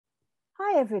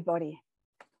Hi, everybody.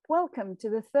 Welcome to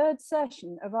the third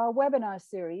session of our webinar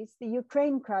series, The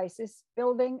Ukraine Crisis,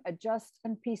 Building a Just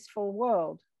and Peaceful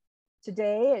World.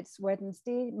 Today, it's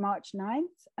Wednesday, March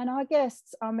 9th, and our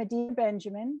guests are Medea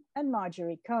Benjamin and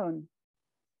Marjorie Cohn.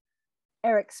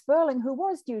 Eric Sperling, who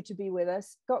was due to be with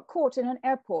us, got caught in an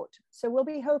airport, so we'll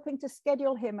be hoping to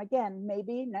schedule him again,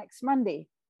 maybe next Monday.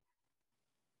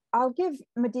 I'll give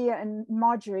Medea and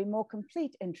Marjorie more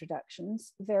complete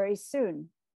introductions very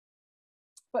soon.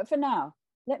 But for now,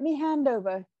 let me hand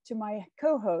over to my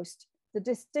co-host, the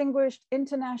distinguished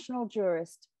international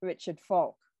jurist, Richard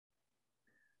Falk.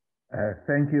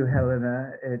 Thank you,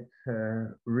 Helena. It's a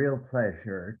real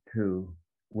pleasure to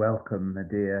welcome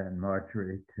Medea and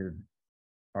Marjorie to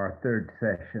our third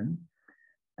session.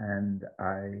 And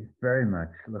I very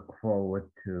much look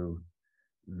forward to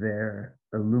their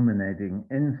illuminating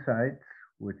insights,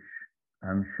 which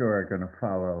I'm sure are going to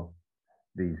follow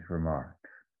these remarks.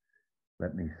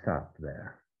 Let me stop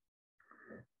there.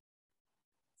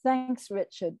 Thanks,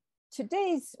 Richard.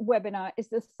 Today's webinar is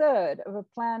the third of a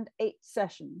planned 8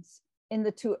 sessions. In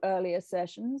the 2 earlier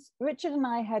sessions, Richard and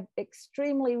I had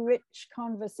extremely rich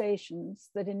conversations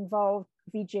that involved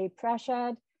JWE Pres,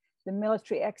 the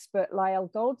military expert Lyle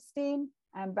Goldstein,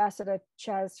 Ambassador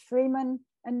Chaz Freeman,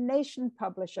 and Nation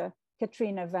publisher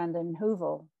Katrina vanden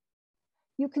Heuvel.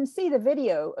 You can see the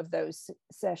video of those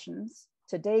sessions,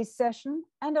 today's session,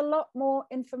 and a lot more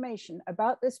information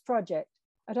about this project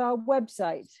at our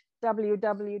website,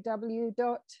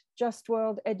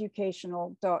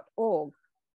 www.justworldeducational.org.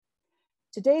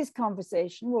 Today's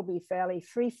conversation will be fairly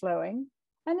free-flowing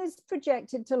and is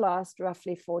projected to last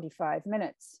roughly 45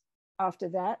 minutes. After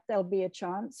that, there'll be a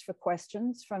chance for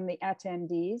questions from the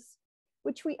attendees,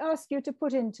 which we ask you to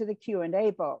put into the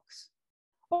Q&A box.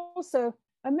 Also,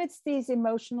 amidst these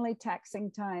emotionally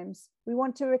taxing times, we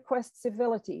want to request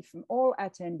civility from all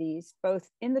attendees,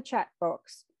 both in the chat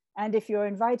box and if you're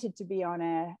invited to be on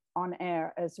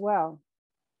air as well.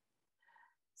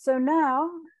 So now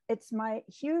it's my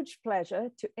huge pleasure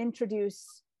to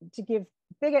give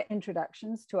bigger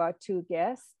introductions to our 2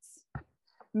 guests.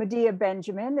 Medea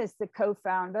Benjamin is the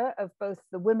co-founder of both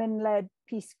the women-led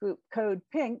peace group Code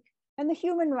Pink and the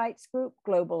human rights group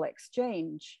Global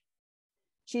Exchange.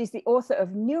 She's the author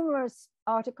of numerous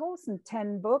articles and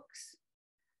 10 books,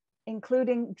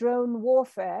 including Drone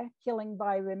Warfare, Killing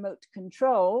by Remote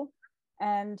Control,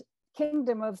 and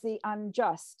Kingdom of the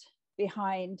Unjust,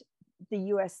 Behind the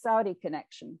US-Saudi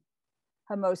Connection.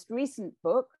 Her most recent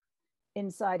book,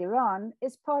 Inside Iran,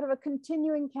 is part of a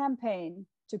continuing campaign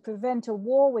to prevent a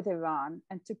war with Iran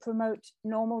and to promote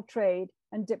normal trade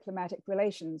and diplomatic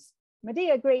relations.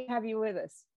 Medea, great to have you with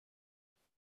us.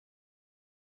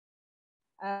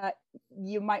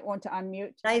 You might want to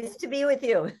unmute. Nice to be with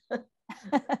you.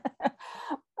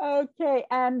 Okay,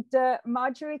 and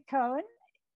Marjorie Cohn,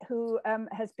 who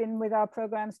has been with our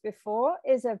programs before,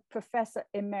 is a professor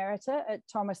emerita at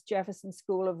Thomas Jefferson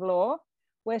School of Law,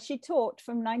 where she taught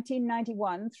from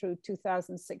 1991 through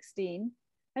 2016,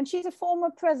 and she's a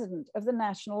former president of the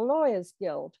National Lawyers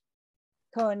Guild.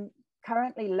 Cohn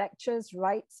currently lectures,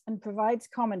 writes, and provides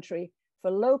commentary for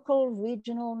local,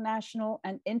 regional, national,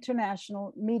 and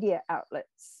international media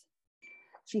outlets.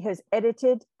 She has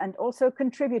edited and also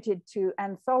contributed to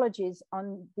anthologies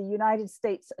on the United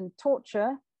States and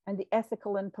torture and the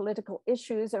ethical and political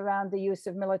issues around the use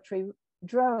of military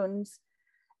drones.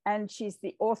 And she's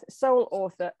the sole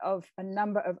author of a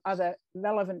number of other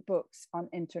relevant books on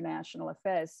international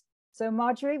affairs. So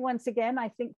Marjorie, once again, I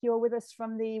think you're with us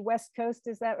from the West Coast,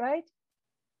 is that right?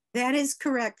 That is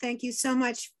correct. Thank you so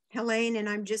much, Helene, and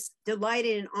I'm just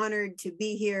delighted and honored to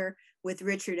be here with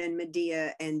Richard and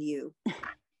Medea and you.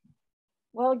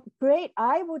 Well, great.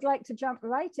 I would like to jump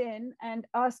right in and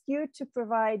ask you to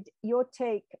provide your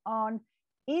take on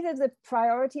either the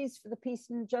priorities for the peace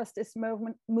and justice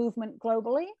movement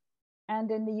globally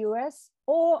and in the US,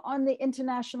 or on the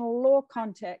international law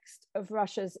context of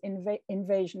Russia's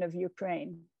invasion of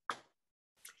Ukraine.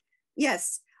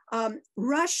 Yes.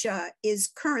 Russia is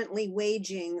currently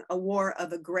waging a war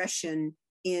of aggression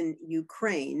in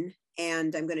Ukraine,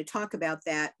 and I'm going to talk about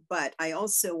that, but I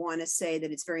also want to say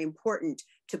that it's very important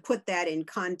to put that in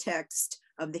context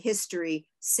of the history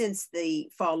since the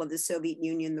fall of the Soviet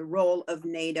Union, the role of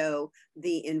NATO,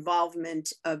 the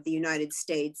involvement of the United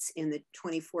States in the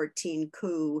 2014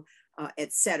 coup,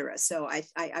 et cetera. So I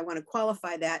want to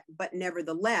qualify that, but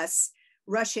nevertheless,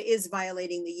 Russia is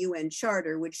violating the UN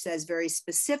Charter, which says very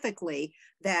specifically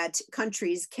that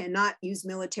countries cannot use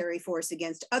military force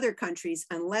against other countries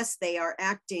unless they are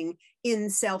acting in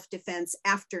self-defense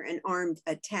after an armed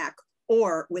attack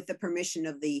or with the permission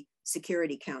of the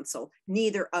Security Council.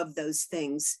 Neither of those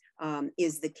things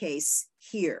is the case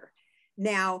here.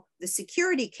 Now, the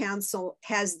Security Council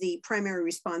has the primary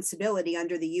responsibility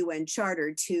under the UN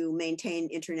Charter to maintain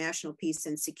international peace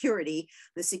and security.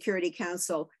 The Security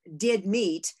Council did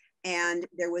meet, and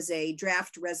there was a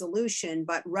draft resolution,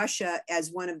 but Russia,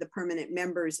 as one of the permanent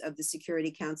members of the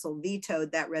Security Council,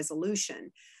 vetoed that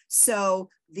resolution. So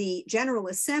the General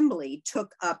Assembly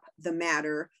took up the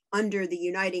matter under the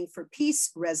Uniting for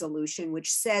Peace resolution,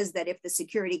 which says that if the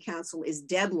Security Council is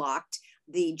deadlocked,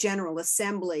 the General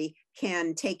Assembly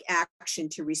can take action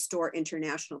to restore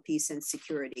international peace and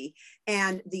security.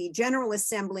 And the General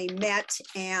Assembly met,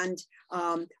 and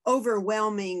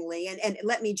overwhelmingly, and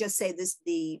let me just say this,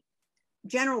 the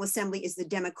General Assembly is the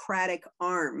democratic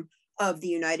arm of the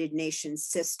United Nations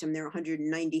system. There are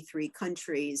 193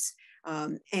 countries.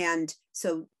 And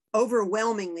so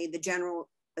overwhelmingly, the General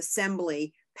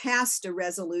Assembly passed a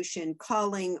resolution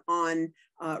calling on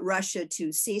Russia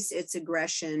to cease its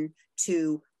aggression,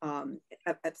 to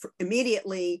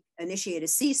immediately initiate a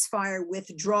ceasefire,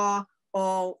 withdraw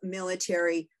all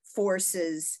military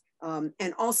forces,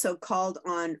 and also called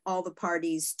on all the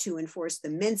parties to enforce the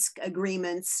Minsk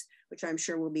agreements, which I'm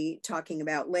sure we'll be talking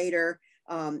about later,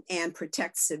 and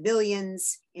protect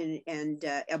civilians and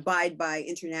abide by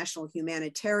international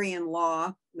humanitarian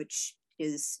law, which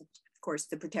is, of course,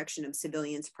 the protection of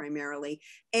civilians primarily,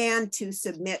 and to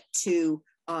submit to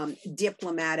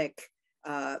diplomacy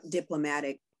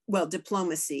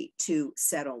to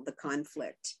settle the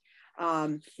conflict.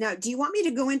 Now, do you want me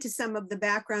to go into some of the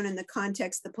background and the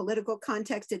context, the political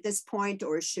context at this point,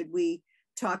 or should we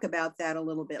talk about that a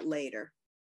little bit later?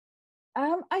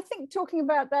 I think talking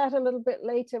about that a little bit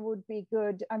later would be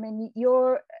good. I mean,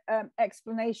 your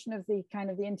explanation of the kind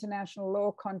of the international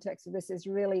law context of this is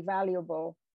really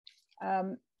valuable.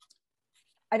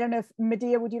 I don't know if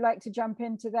Medea, would you like to jump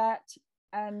into that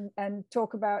and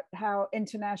talk about how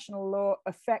international law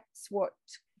affects what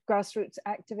grassroots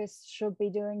activists should be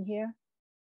doing here?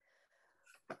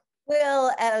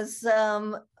 Well, as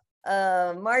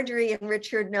Marjorie and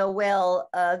Richard know well,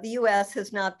 the US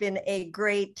has not been a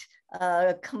great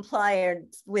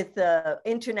compliant with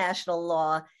international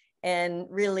law, and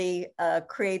really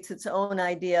creates its own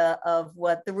idea of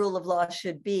what the rule of law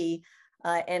should be,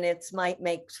 and its might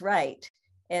makes right.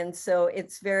 And so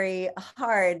it's very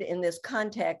hard in this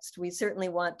context. We certainly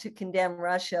want to condemn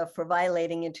Russia for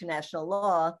violating international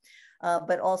law,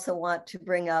 but also want to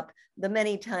bring up the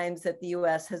many times that the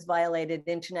US has violated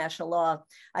international law.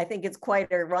 I think it's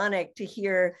quite ironic to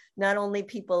hear not only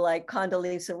people like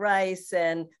Condoleezza Rice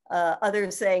and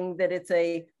others saying that it's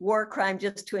a war crime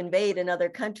just to invade another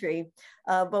country,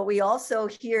 but we also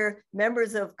hear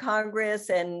members of Congress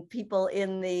and people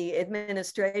in the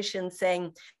administration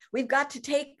saying, we've got to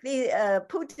take the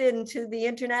Putin to the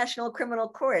International Criminal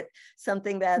Court,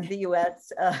 something that the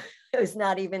US is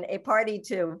not even a party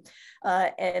to,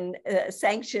 and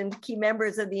sanctioned key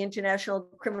members of the International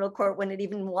Criminal Court when it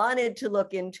even wanted to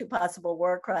look into possible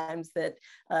war crimes that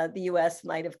the US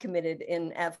might have committed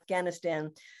in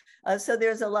Afghanistan. So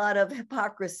there's a lot of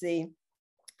hypocrisy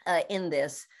in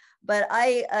this. But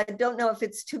I don't know if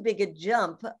it's too big a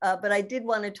jump, but I did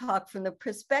want to talk from the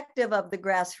perspective of the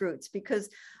grassroots, because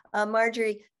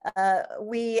Marjorie,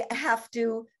 we have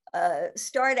to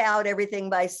start out everything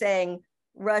by saying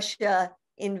Russia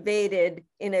invaded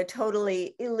in a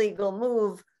totally illegal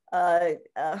move,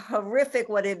 horrific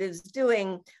what it is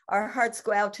doing. Our hearts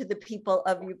go out to the people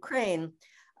of Ukraine.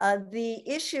 The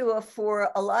issue for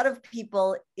a lot of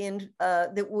people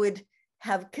that would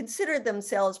have considered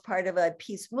themselves part of a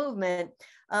peace movement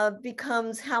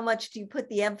becomes how much do you put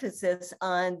the emphasis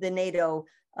on the NATO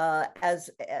as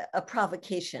a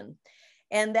provocation.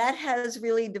 And that has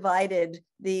really divided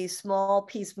the small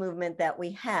peace movement that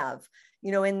we have.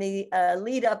 You know, in the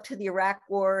lead up to the Iraq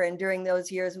war and during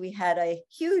those years, we had a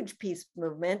huge peace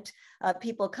movement,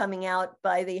 people coming out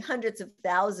by the hundreds of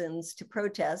thousands to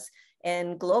protest,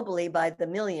 and globally by the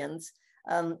millions.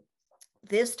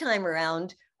 This time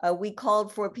around, we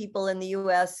called for people in the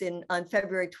US on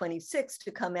February 26th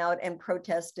to come out and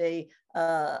protest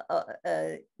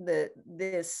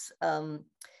this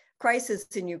crisis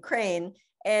in Ukraine.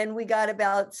 And we got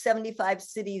about 75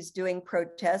 cities doing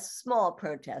protests, small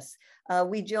protests.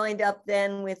 We joined up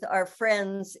then with our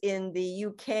friends in the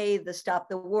UK, the Stop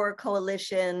the War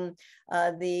Coalition,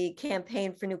 the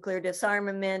Campaign for Nuclear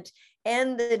Disarmament,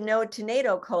 and the No to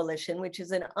NATO Coalition, which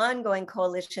is an ongoing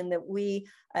coalition that we,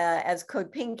 as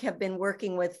Code Pink, have been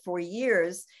working with for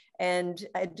years and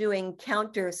doing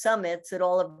counter summits at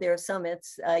all of their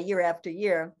summits year after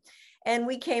year. And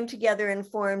we came together and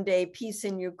formed a Peace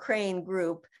in Ukraine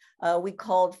group. We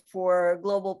called for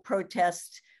global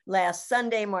protest last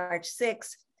Sunday, March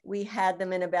 6th, We had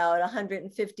them in about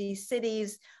 150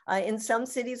 cities, in some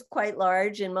cities quite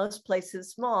large, in most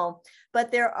places small.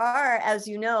 But there are, as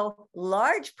you know,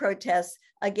 large protests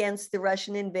against the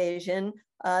Russian invasion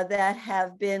that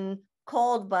have been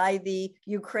called by the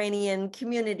Ukrainian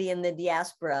community in the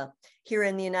diaspora here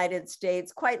in the United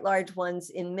States, quite large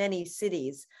ones in many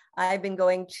cities. I've been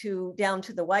going down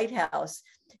to the White House,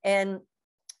 and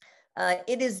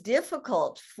it is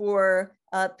difficult for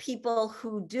people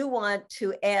who do want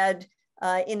to add,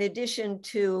 in addition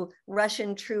to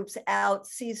Russian troops out,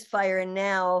 ceasefire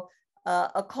now,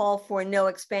 a call for no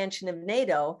expansion of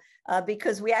NATO,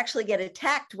 because we actually get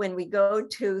attacked when we go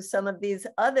to some of these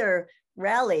other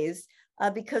rallies,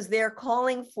 because they're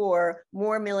calling for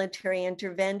more military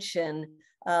intervention,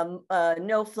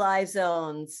 no-fly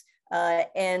zones,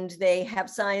 and they have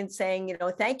signs saying, you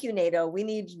know, thank you, NATO, we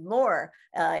need more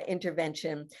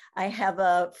intervention. I have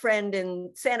a friend in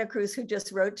Santa Cruz who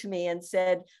just wrote to me and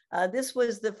said, this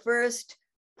was the first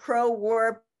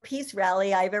pro-war peace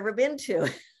rally I've ever been to.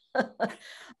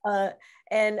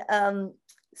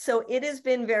 So it has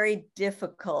been very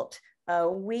difficult.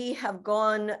 We have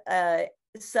gone,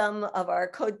 some of our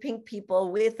Code Pink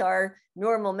people with our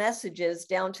normal messages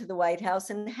down to the White House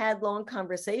and had long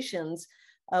conversations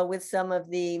with some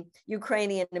of the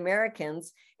Ukrainian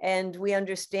Americans, and we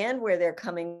understand where they're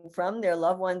coming from. Their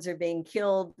loved ones are being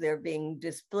killed, they're being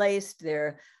displaced,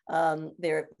 they're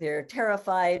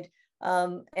terrified,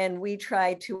 and we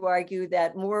try to argue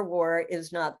that more war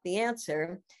is not the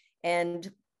answer,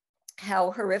 and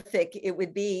how horrific it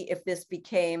would be if this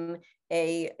became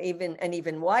an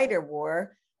even wider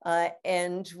war.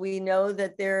 And we know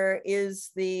that there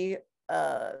is the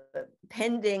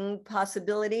pending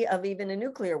possibility of even a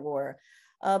nuclear war.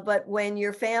 But when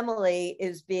your family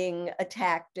is being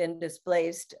attacked and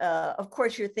displaced, of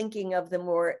course, you're thinking of the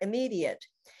more immediate.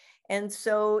 And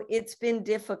so it's been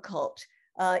difficult.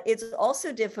 It's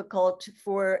also difficult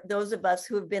for those of us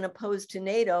who have been opposed to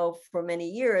NATO for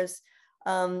many years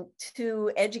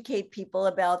to educate people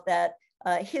about that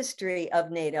history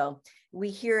of NATO. We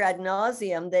hear ad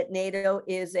nauseum that NATO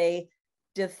is a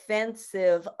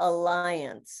defensive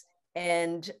alliance,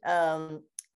 and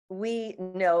we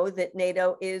know that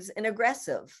NATO is an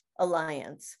aggressive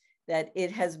alliance, that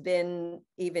it has been,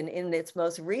 even in its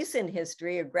most recent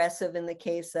history, aggressive in the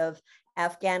case of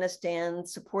Afghanistan,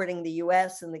 supporting the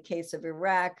US in the case of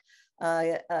Iraq,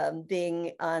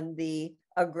 being on the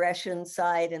aggression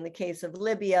side in the case of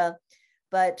Libya.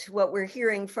 But what we're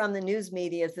hearing from the news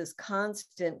media is this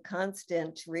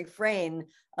constant refrain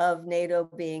of NATO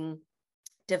being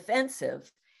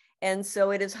defensive. And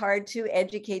so it is hard to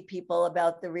educate people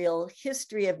about the real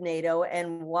history of NATO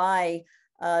and why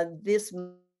this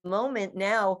moment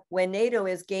now, when NATO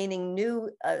is gaining new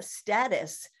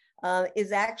status,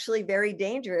 is actually very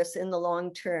dangerous in the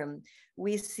long term.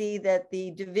 We see that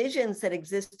the divisions that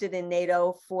existed in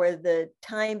NATO for the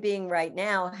time being right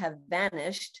now have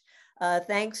vanished.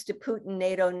 Thanks to Putin,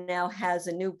 NATO now has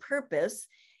a new purpose.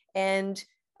 And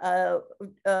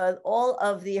all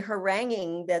of the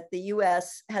haranguing that the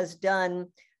US has done,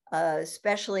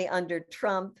 especially under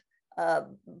Trump,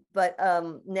 but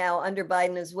now under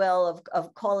Biden as well,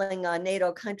 of calling on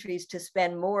NATO countries to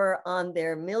spend more on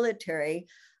their military,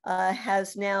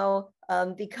 has now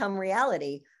become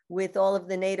reality, with all of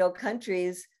the NATO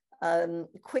countries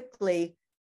quickly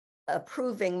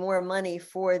approving more money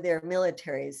for their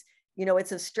militaries. You know,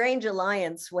 it's a strange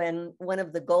alliance when one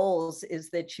of the goals is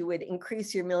that you would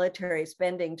increase your military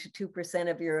spending to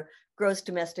 2% of your gross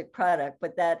domestic product,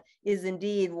 but that is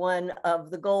indeed one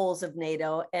of the goals of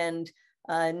NATO, and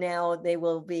now they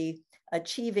will be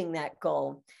achieving that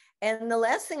goal. And the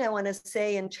last thing I want to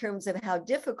say in terms of how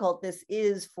difficult this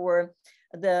is for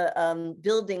the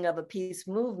building of a peace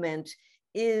movement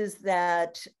is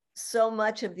that so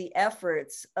much of the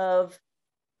efforts of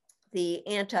the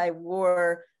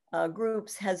anti-war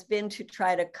groups has been to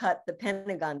try to cut the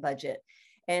Pentagon budget.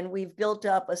 And we've built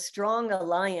up a strong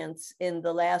alliance in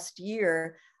the last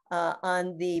year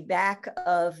on the back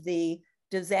of the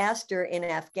disaster in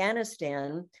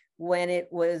Afghanistan, when it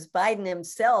was Biden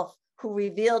himself who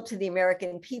revealed to the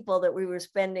American people that we were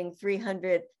spending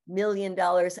 $300 million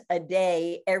a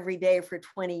day, every day for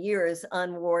 20 years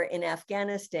on war in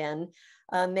Afghanistan,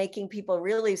 making people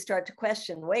really start to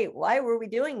question, wait, why were we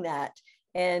doing that?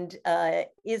 And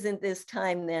isn't this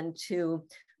time then to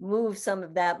move some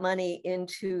of that money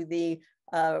into the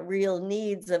real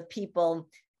needs of people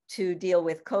to deal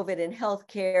with COVID and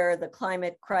healthcare, the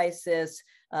climate crisis,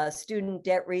 student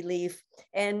debt relief?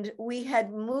 And we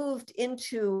had moved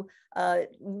into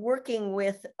working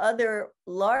with other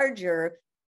larger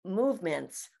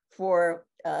movements for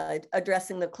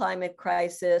addressing the climate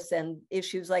crisis and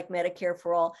issues like Medicare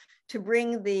for all, to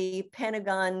bring the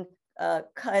Pentagon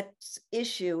cuts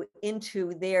issue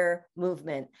into their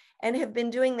movement, and have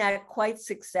been doing that quite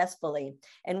successfully.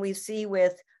 And we see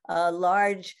with a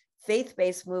large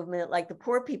faith-based movement like the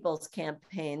Poor People's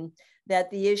Campaign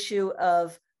that the issue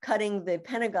of cutting the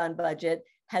Pentagon budget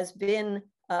has been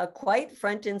quite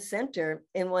front and center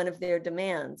in one of their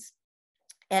demands.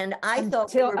 And I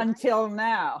thought until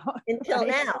now. Until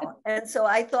right? now. And so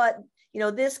I thought,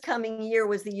 this coming year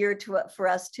was the year for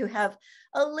us to have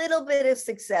a little bit of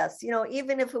success,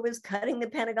 even if it was cutting the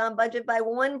Pentagon budget by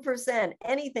 1%,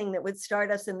 anything that would start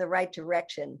us in the right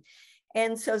direction.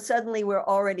 And so suddenly we're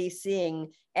already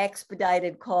seeing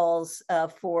expedited calls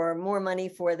for more money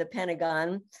for the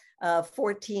Pentagon,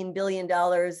 $14 billion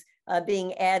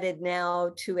being added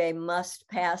now to a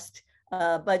must-pass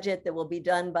budget that will be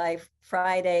done by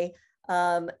Friday.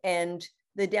 And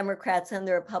the Democrats and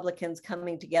the Republicans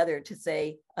coming together to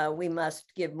say, we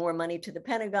must give more money to the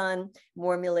Pentagon,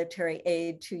 more military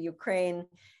aid to Ukraine.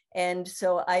 And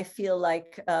so I feel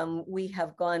like we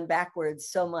have gone backwards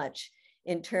so much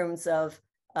in terms of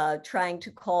trying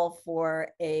to call for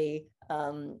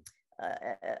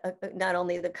not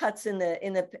only the cuts in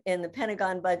the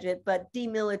Pentagon budget, but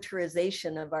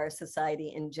demilitarization of our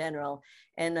society in general.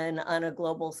 And then on a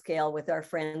global scale with our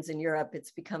friends in Europe,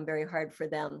 it's become very hard for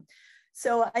them.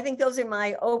 So I think those are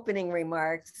my opening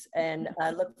remarks, and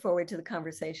I look forward to the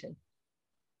conversation.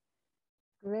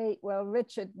 Great. Well,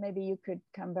 Richard, maybe you could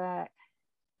come back.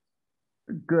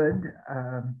 Good.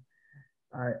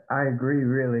 I agree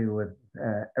really with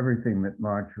everything that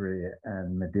Marjorie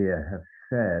and Medea have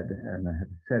said, and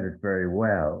have said it very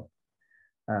well.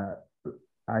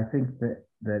 I think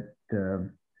that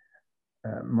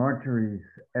Marjorie's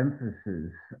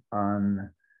emphasis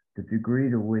on the degree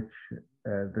to which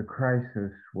the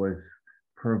crisis was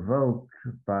provoked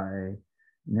by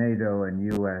NATO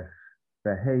and US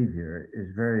behavior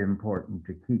is very important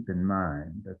to keep in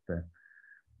mind,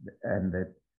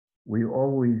 that we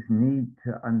always need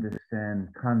to understand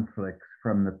conflicts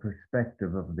from the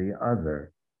perspective of the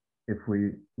other if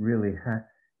we really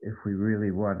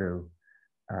want to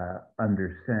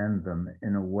understand them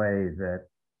in a way that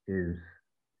is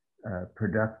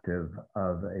productive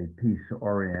of a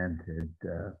peace-oriented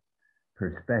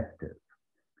perspective.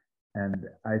 And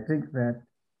I think that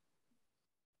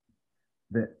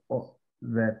the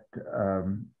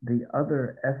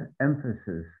other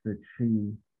emphasis that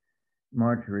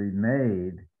Marjorie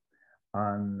made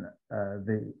on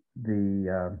the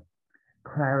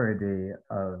clarity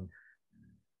of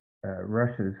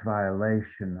Russia's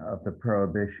violation of the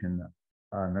prohibition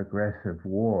on aggressive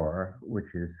war,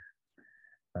 which is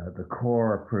the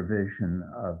core provision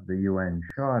of the UN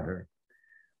Charter,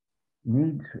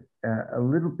 needs a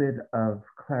little bit of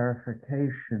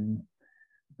clarification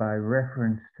by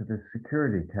reference to the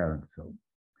Security Council,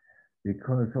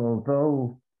 because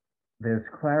although there's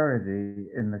clarity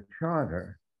in the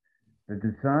Charter, the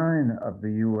design of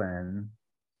the UN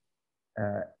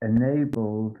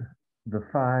enabled the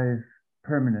 5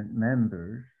 permanent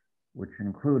members, which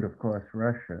include, of course,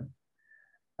 Russia,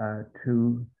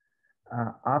 to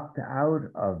opt out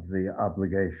of the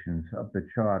obligations of the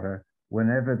Charter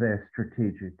whenever their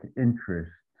strategic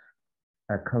interests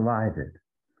collided.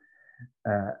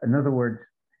 In other words,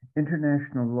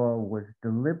 international law was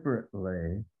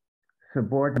deliberately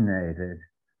subordinated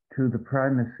to the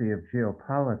primacy of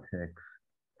geopolitics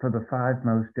for the 5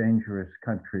 most dangerous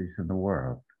countries in the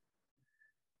world.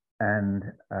 And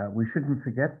we shouldn't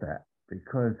forget that,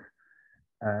 because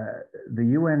the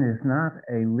UN is not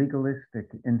a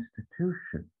legalistic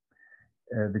institution.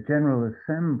 The General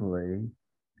Assembly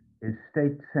is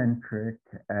state-centric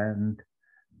and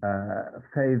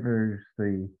favors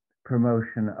the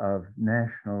promotion of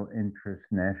national interest,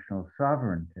 national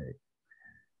sovereignty.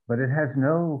 But it has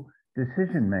no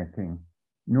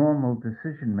normal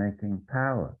decision-making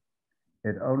power.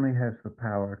 It only has the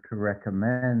power to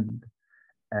recommend,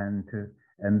 and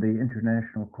the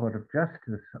International Court of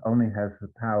Justice only has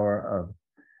the power of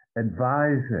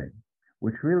advising,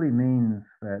 which really means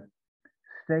that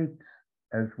states,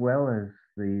 as well as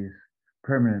these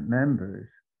permanent members,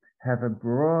 have a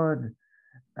broad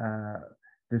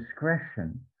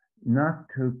discretion not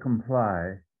to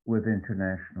comply with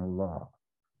international law.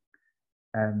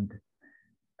 And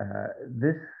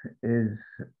this is,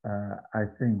 I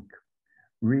think,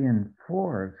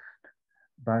 reinforced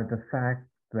by the fact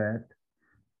that,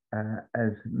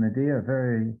 as Medea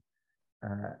very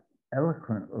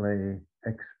eloquently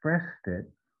expressed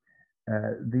it,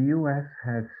 the US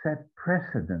has set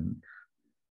precedents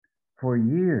for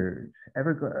years,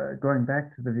 going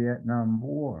back to the Vietnam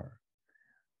War,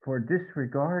 for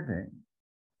disregarding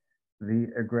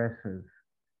the aggressive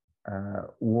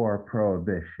war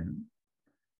prohibition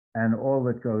and all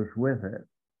that goes with it,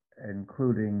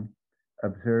 including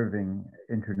observing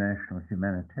international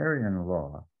humanitarian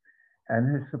law,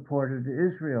 and has supported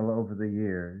Israel over the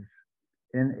years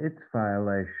in its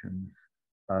violations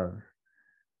of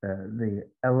the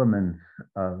elements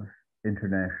of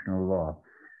international law.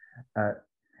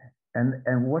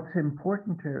 And what's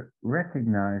important to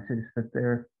recognize is that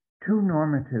there are two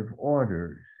normative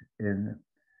orders in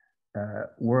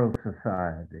world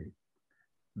society.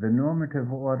 The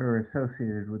normative order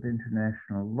associated with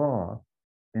international law,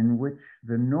 in which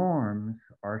the norms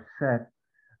are set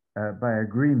by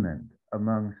agreement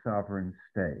among sovereign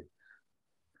states,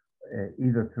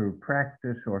 either through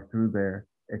practice or through their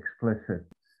explicit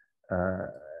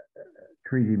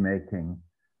treaty-making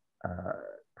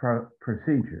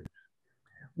procedures.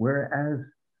 Whereas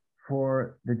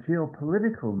for the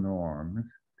geopolitical norms,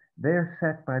 they're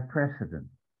set by precedent.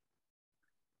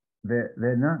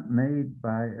 They're not made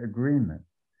by agreement.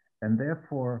 And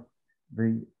therefore,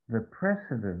 the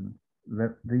precedent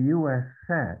that the US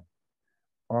set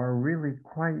are really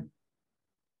quite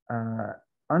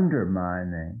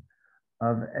undermining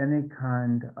of any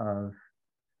kind of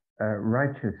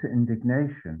righteous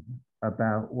indignation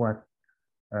about what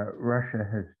Russia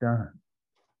has done.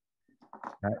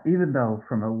 Even though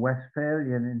from a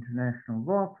Westphalian international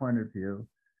law point of view,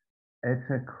 it's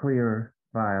a clear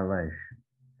violation.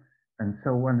 And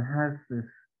so one has this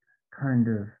kind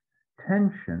of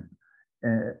tension,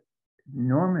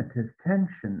 normative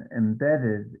tension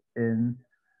embedded in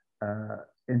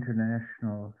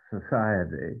international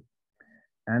society.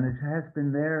 And it has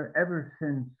been there ever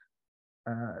since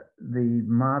the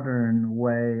modern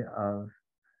way of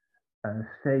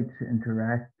states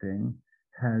interacting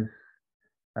has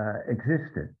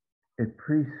existed. It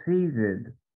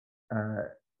preceded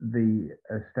the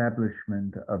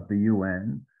establishment of the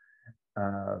UN.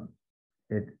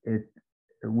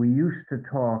 We used to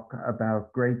talk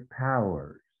about great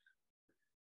powers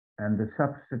and the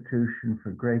substitution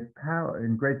for great power,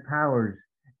 and great powers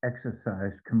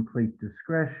exercise complete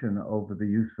discretion over the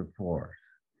use of force.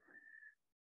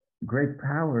 Great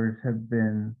powers have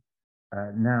been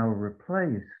now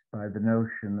replaced by the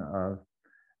notion of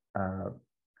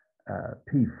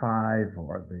P5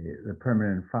 or the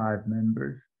permanent 5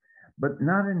 members, but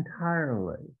not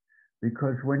entirely,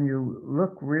 because when you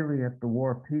look really at the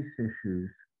war-peace issues,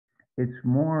 it's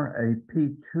more a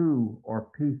P2 or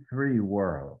P3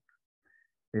 world.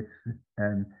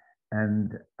 And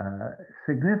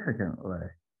significantly,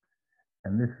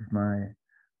 and this is my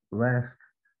last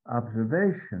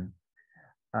observation,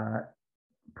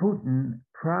 Putin,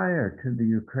 prior to the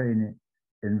Ukraine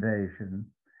invasion,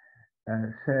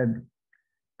 said,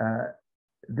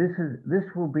 this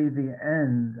will be the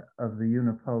end of the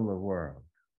unipolar world.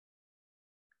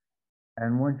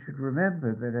 And one should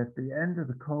remember that at the end of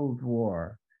the Cold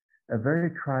War, a very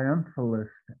triumphalist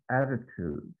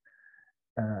attitude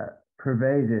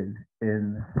pervaded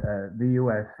in the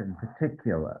US in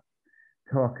particular,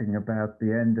 talking about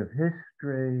the end of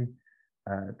history,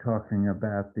 talking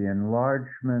about the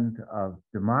enlargement of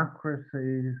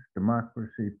democracies,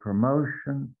 democracy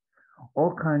promotion,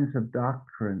 all kinds of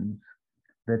doctrines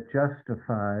that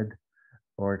justified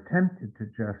or attempted to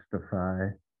justify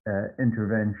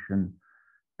intervention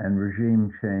and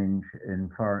regime change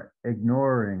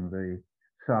ignoring the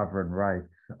sovereign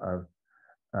rights of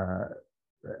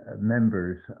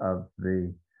members of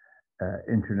the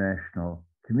international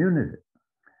community.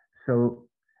 So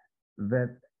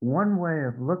that one way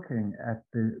of looking at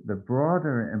the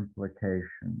broader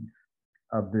implications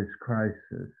of this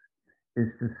crisis is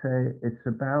to say it's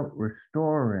about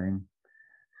restoring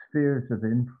spheres of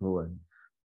influence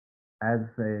as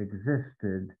they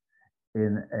existed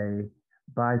in a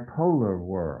bipolar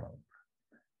world.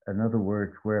 In other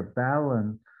words, where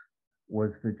balance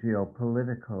was the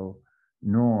geopolitical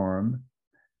norm,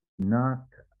 not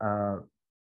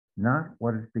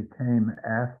what it became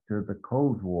after the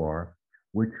Cold War,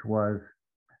 which was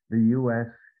the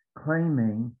US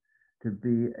claiming to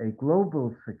be a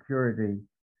global security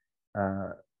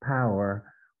power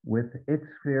with its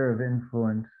sphere of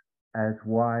influence as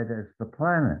wide as the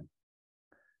planet.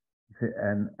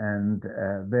 And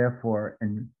therefore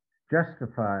in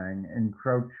justifying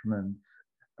encroachments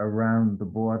around the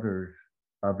borders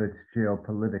of its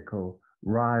geopolitical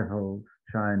rivals,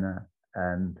 China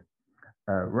and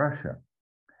Russia.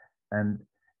 And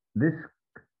this,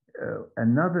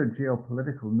 another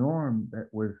geopolitical norm that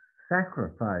was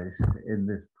sacrificed in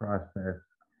this process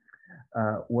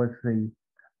was the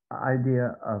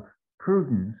idea of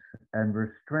prudence and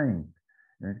restraint.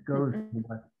 And it goes to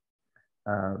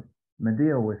what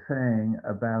Medea was saying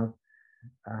about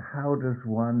how does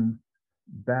one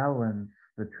balance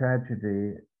the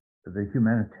tragedy, the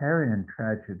humanitarian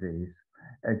tragedies,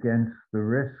 against the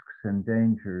risks and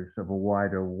dangers of a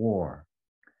wider war.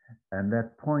 And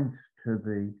that points to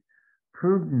the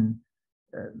prudent,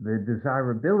 the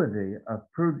desirability of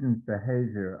prudent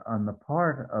behavior on the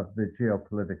part of the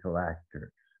geopolitical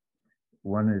actors.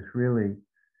 One is really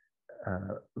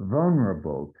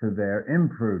vulnerable to their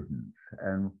imprudence,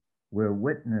 and we're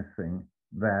witnessing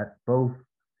that both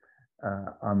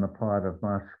on the part of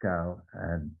Moscow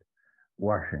and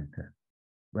Washington.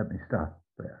 Let me stop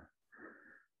there.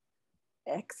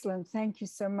 Excellent. Thank you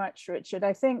so much, Richard.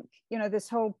 I think, this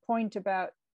whole point about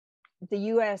the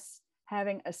US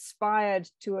having aspired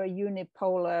to a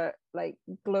unipolar,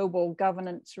 global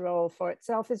governance role for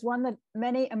itself is one that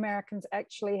many Americans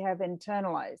actually have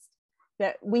internalized,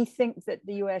 that we think that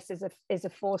the US is a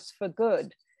force for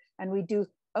good, and we do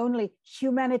only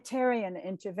humanitarian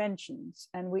interventions,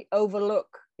 and we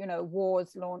overlook,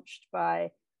 wars launched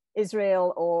by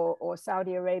Israel or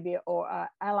Saudi Arabia or our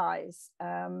allies,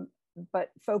 but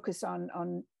focus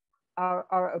on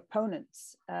our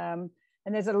opponents.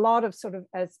 And there's a lot of sort of,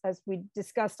 as we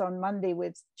discussed on Monday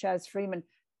with Chaz Freeman,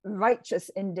 righteous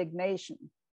indignation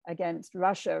against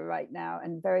Russia right now,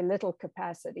 and very little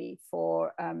capacity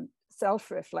for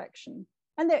self-reflection.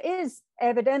 And there is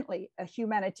evidently a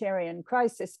humanitarian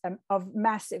crisis of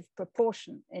massive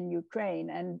proportion in Ukraine,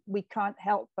 and we can't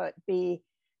help but be,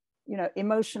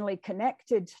 emotionally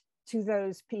connected to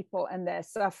those people and their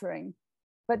suffering.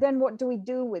 But then what do we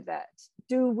do with that?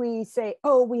 Do we say,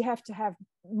 oh, we have to have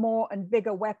more and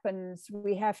bigger weapons,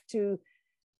 we have to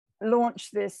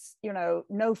launch this,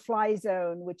 no-fly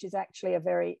zone, which is actually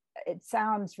it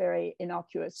sounds very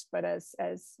innocuous, but as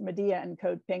Medea and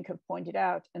Code Pink have pointed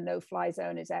out, a no-fly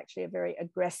zone is actually a very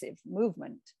aggressive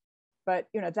movement. But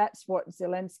that's what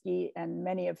Zelensky and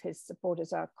many of his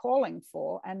supporters are calling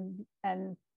for, and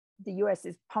the US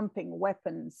is pumping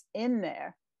weapons in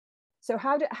there. So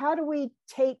how do we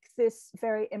take this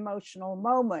very emotional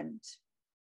moment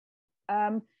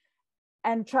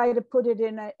and try to put it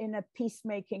in a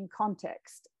peacemaking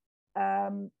context?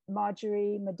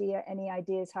 Marjorie, Medea, any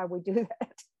ideas how we do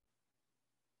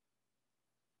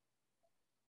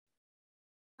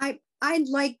that? I'd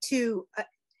like to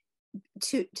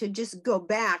just go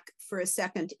back for a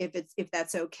second, if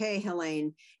that's okay,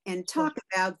 Helene, and talk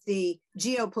about the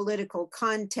geopolitical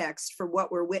context for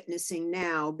what we're witnessing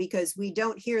now, because we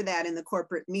don't hear that in the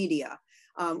corporate media.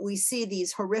 We see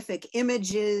these horrific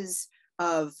images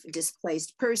of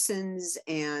displaced persons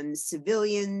and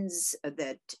civilians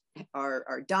that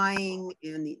are dying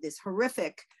in this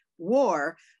horrific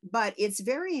war, but it's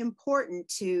very important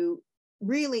to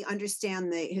really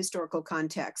understand the historical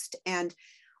context. And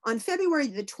on February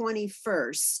the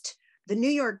 21st, the New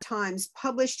York Times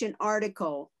published an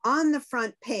article on the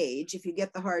front page, if you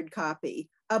get the hard copy,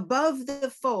 above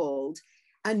the fold,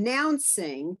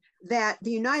 announcing that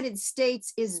the United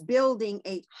States is building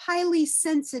a highly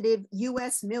sensitive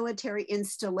US military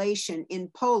installation in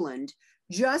Poland,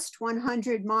 just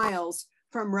 100 miles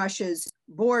from Russia's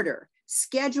border,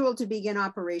 scheduled to begin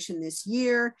operation this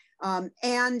year.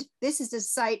 And this is a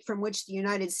site from which the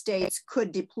United States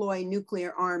could deploy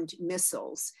nuclear armed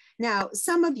missiles. Now,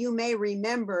 some of you may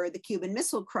remember the Cuban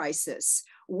Missile Crisis,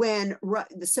 when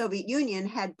the Soviet Union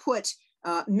had put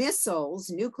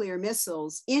nuclear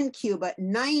missiles in Cuba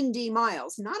 90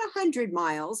 miles, not 100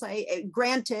 miles.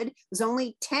 Granted, it was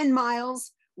only 10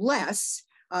 miles less,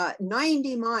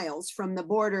 90 miles from the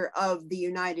border of the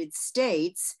United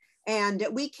States. And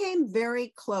we came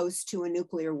very close to a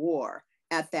nuclear war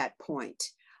at that point.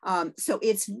 So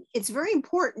it's very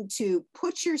important to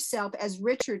put yourself, as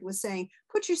Richard was saying,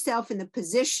 put yourself in the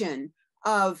position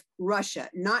of Russia,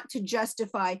 not to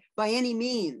justify by any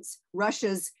means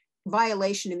Russia's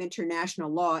violation of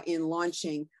international law in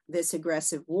launching this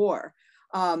aggressive war.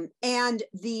 And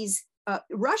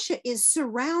Russia is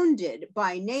surrounded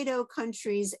by NATO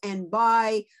countries and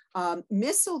by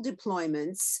missile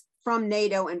deployments from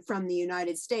NATO and from the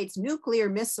United States, nuclear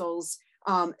missiles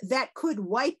that could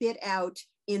wipe it out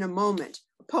in a moment.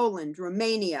 Poland,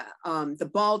 Romania, the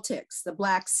Baltics, the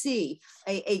Black Sea,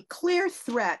 a clear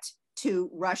threat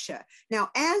to Russia. Now,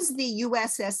 as the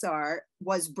USSR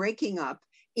was breaking up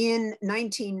in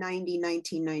 1990,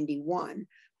 1991,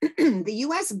 the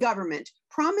US government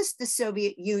promised the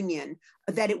Soviet Union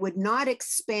that it would not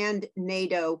expand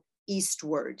NATO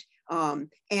eastward.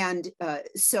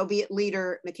 Soviet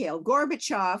leader Mikhail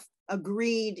Gorbachev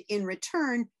agreed in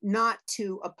return not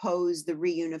to oppose the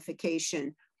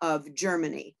reunification of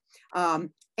Germany.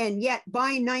 And yet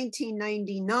by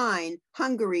 1999,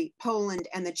 Hungary, Poland,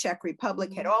 and the Czech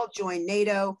Republic had all joined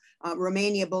NATO.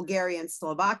 Romania, Bulgaria, and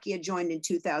Slovakia joined in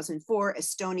 2004.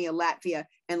 Estonia, Latvia,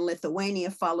 and Lithuania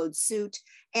followed suit.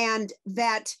 And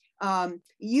that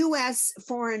US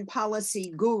foreign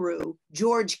policy guru,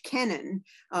 George Kennan,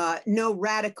 no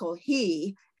radical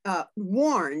he,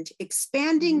 warned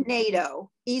expanding NATO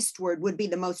eastward would be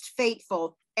the most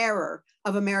fateful error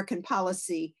of American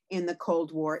policy in the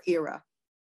Cold War era.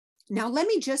 Now, let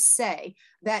me just say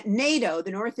that NATO,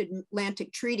 the North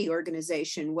Atlantic Treaty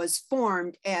Organization, was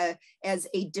formed as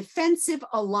a defensive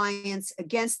alliance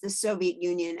against the Soviet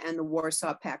Union and the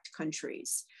Warsaw Pact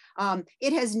countries.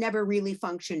 It has never really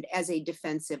functioned as a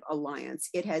defensive alliance.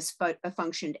 It has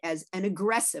functioned as an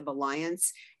aggressive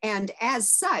alliance. And as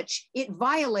such, it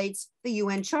violates the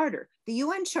UN Charter. The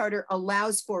UN Charter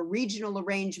allows for regional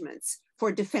arrangements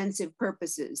for defensive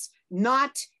purposes,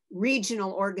 not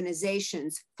regional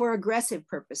organizations for aggressive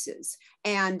purposes.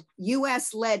 And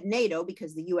US-led NATO,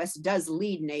 because the US does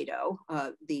lead NATO,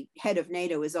 the head of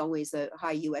NATO is always a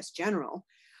high US general,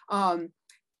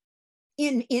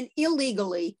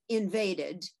 illegally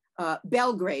invaded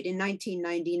Belgrade in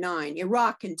 1999,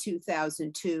 Iraq in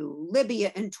 2002,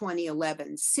 Libya in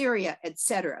 2011, Syria,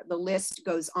 etc. The list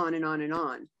goes on and on and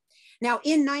on. Now,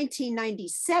 in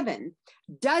 1997,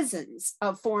 dozens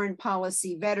of foreign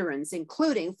policy veterans,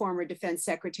 including former Defense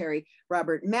Secretary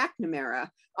Robert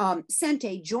McNamara, sent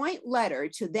a joint letter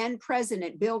to then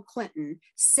President Bill Clinton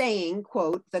saying,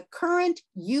 quote, the current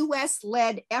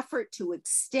US-led effort to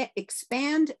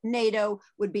expand NATO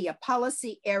would be a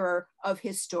policy error of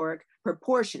historic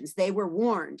proportions. They were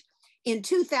warned. In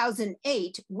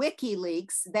 2008,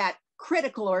 WikiLeaks, that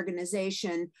critical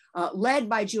organization led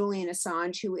by Julian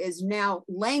Assange, who is now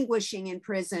languishing in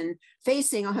prison,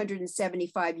 facing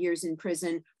 175 years in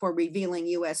prison for revealing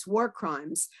US war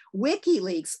crimes.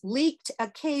 WikiLeaks leaked a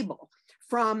cable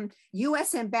from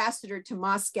US Ambassador to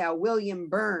Moscow, William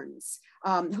Burns,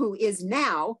 who is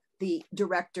now the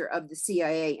director of the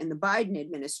CIA in the Biden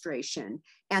administration.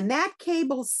 And that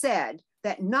cable said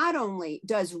that not only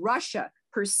does Russia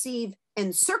perceive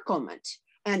encirclement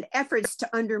and efforts to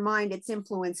undermine its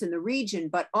influence in the region,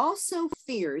 but also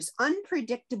fears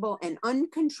unpredictable and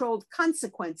uncontrolled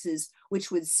consequences,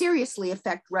 which would seriously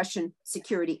affect Russian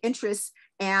security interests.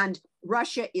 And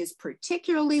Russia is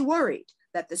particularly worried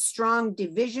that the strong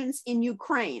divisions in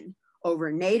Ukraine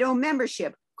over NATO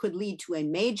membership could lead to a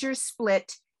major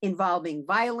split involving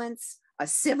violence, a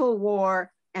civil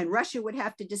war, and Russia would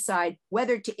have to decide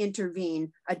whether to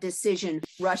intervene, a decision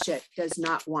Russia does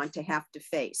not want to have to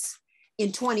face.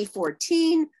 In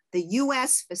 2014, the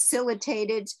US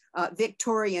facilitated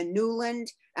Victoria Nuland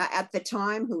at the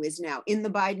time, who is now in the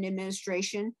Biden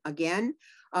administration again,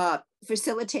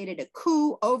 facilitated a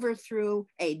coup, overthrew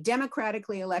a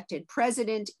democratically elected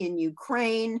president in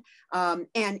Ukraine.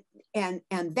 And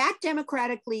that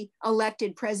democratically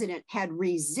elected president had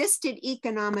resisted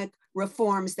economic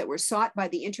reforms that were sought by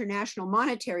the International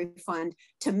Monetary Fund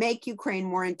to make Ukraine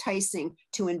more enticing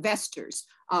to investors,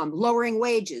 lowering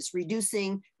wages,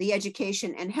 reducing the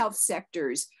education and health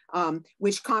sectors,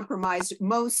 which compromised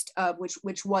most of,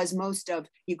 which was most of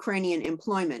Ukrainian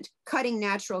employment, cutting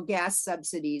natural gas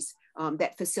subsidies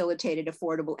that facilitated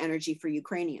affordable energy for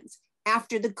Ukrainians.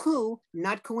 After the coup,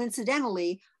 not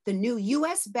coincidentally, the new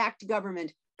US-backed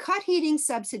government cut heating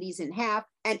subsidies in half,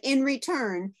 and in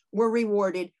return were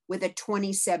rewarded with a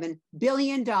 $27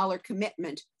 billion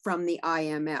commitment from the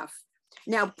IMF.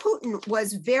 Now, Putin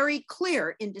was very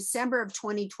clear in December of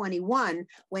 2021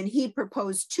 when he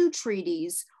proposed two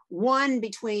treaties, one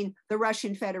between the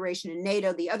Russian Federation and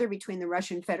NATO, the other between the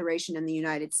Russian Federation and the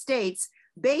United States,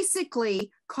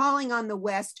 basically calling on the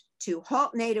West to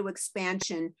halt NATO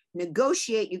expansion,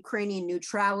 negotiate Ukrainian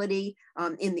neutrality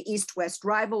in the East-West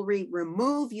rivalry,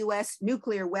 remove US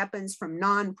nuclear weapons from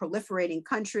non-proliferating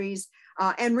countries,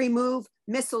 and remove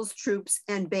missiles, troops,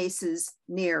 and bases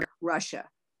near Russia.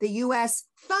 The US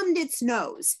thumbed its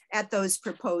nose at those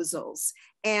proposals.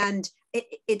 And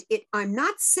I'm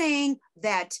not saying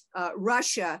that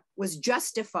Russia was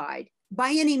justified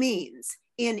by any means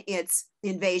in its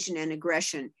invasion and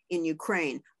aggression in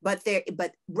Ukraine. But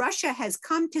Russia has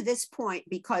come to this point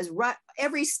because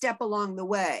every step along the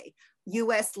way,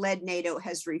 US-led NATO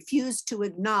has refused to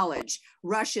acknowledge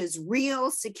Russia's real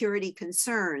security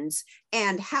concerns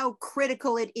and how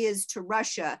critical it is to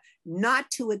Russia not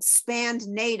to expand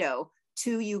NATO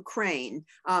to Ukraine.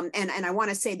 And I want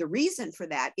to say the reason for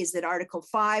that is that Article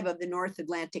 5 of the North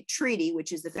Atlantic Treaty,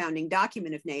 which is the founding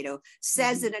document of NATO,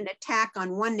 says that an attack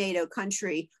on one NATO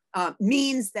country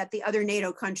means that the other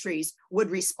NATO countries would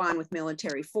respond with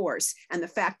military force. And the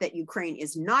fact that Ukraine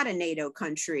is not a NATO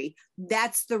country,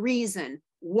 that's the reason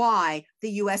why the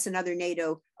US and other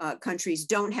NATO countries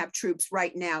don't have troops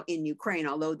right now in Ukraine,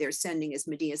 although they're sending, as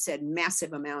Medea said,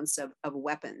 massive amounts of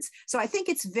weapons. So I think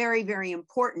it's very, very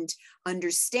important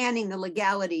understanding the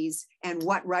legalities and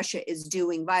what Russia is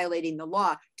doing, violating the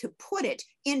law, to put it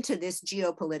into this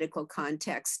geopolitical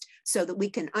context so that we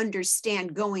can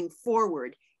understand going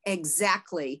forward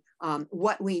exactly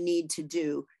what we need to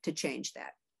do to change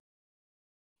that.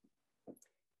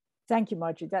 Thank you,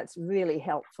 Marjorie. That's really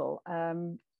helpful.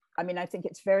 I mean, I think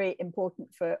it's very important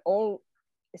for all,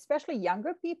 especially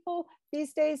younger people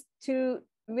these days, to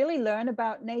really learn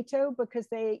about NATO, because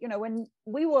they, you know, when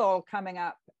we were all coming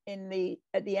up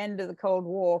at the end of the Cold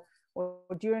War or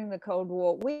during the Cold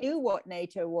War, we knew what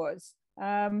NATO was.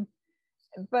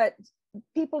 But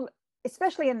people,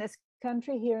 especially in this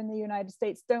country here in the United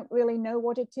States, don't really know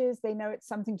what it is. They know it's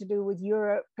something to do with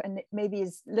Europe and it maybe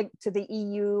is linked to the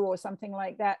EU or something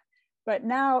like that. But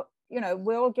now, you know,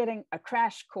 we're all getting a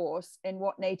crash course in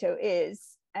what NATO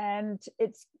is, and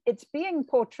it's being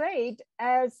portrayed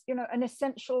as, you know, an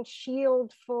essential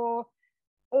shield for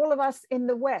all of us in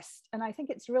the West. And I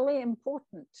think it's really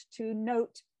important to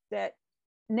note that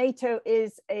NATO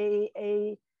is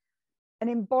an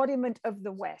embodiment of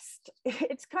the West.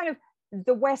 It's kind of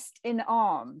the West in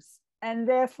arms, and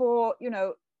therefore, you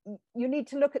know, you need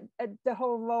to look at the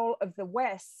whole role of the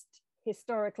West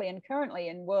historically and currently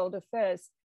in world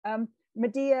affairs.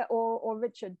 Medea or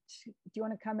Richard, do you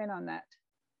want to come in on that?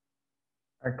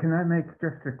 Can I make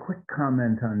just a quick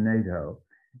comment on NATO?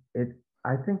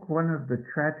 I think one of the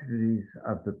tragedies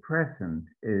of the present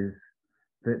is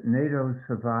that NATO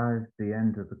survived the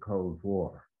end of the Cold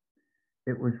War.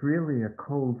 It was really a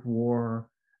Cold War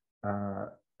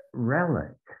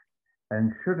relic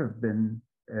and should have been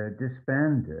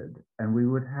disbanded, and we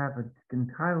would have an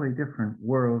entirely different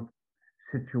world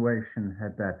situation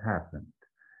had that happened.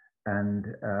 And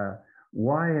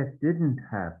why it didn't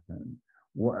happen,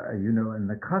 you know, and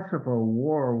the Kosovo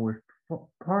War was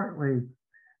partly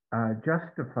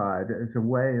justified as a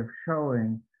way of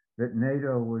showing that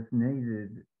NATO was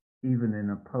needed even in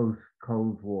a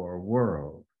post-Cold War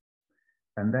world.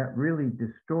 And that really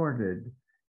distorted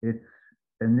its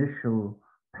initial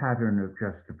pattern of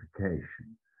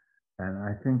justification. And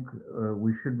I think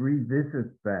we should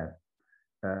revisit that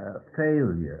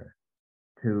failure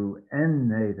to end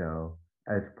NATO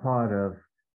as part of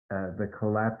the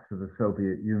collapse of the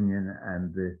Soviet Union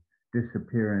and the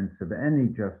disappearance of any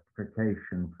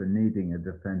justification for needing a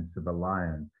defensive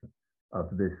alliance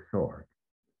of this sort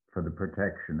for the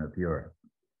protection of Europe.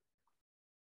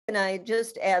 And I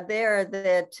just add there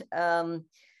that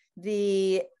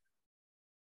the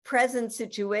present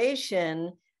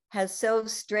situation has so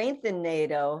strengthened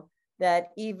NATO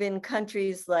that even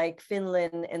countries like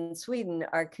Finland and Sweden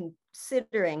are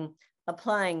considering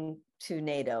applying to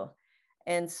NATO.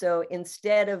 And so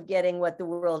instead of getting what the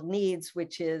world needs,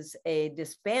 which is a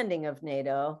disbanding of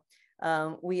NATO,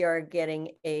 we are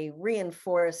getting a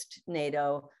reinforced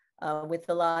NATO with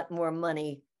a lot more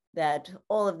money that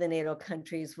all of the NATO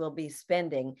countries will be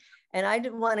spending. And I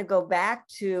want to go back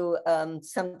to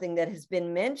something that has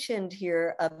been mentioned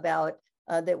here about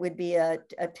that would be a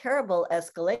terrible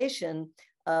escalation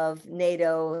of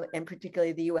NATO and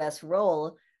particularly the US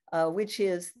role, which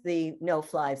is the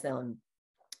no-fly zone.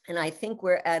 And I think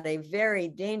we're at a very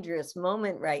dangerous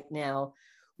moment right now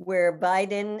where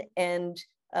Biden and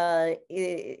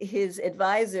his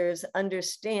advisors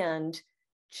understand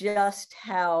just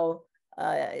how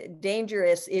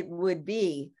dangerous it would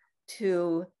be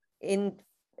to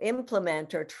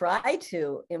implement or try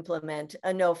to implement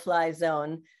a no-fly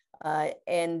zone,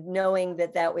 and knowing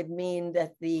that that would mean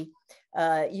that the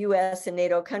US and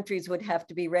NATO countries would have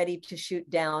to be ready to shoot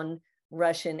down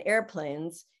Russian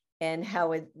airplanes, and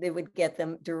how they would get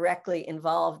them directly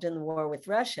involved in the war with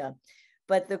Russia.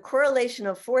 But the correlation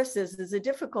of forces is a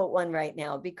difficult one right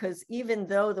now, because even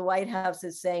though the White House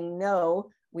is saying, no,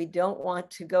 we don't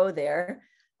want to go there,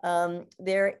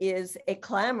 there is a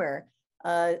clamor.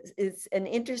 It's an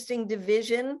interesting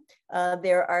division.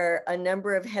 There are a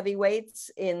number of heavyweights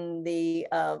in the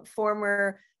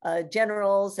former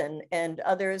generals and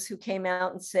others who came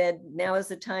out and said, now is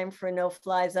the time for a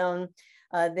no-fly zone.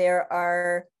 There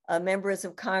are members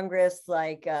of Congress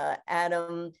like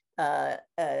Adam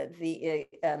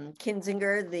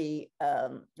Kinzinger, the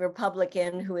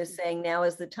Republican, who is saying now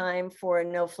is the time for a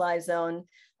no-fly zone.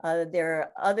 There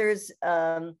are others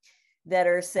that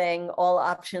are saying all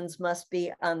options must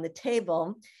be on the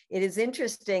table. It is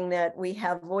interesting that we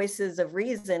have voices of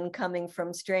reason coming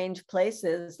from strange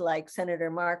places like Senator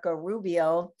Marco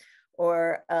Rubio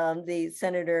or the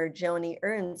Senator Joni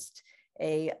Ernst,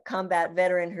 a combat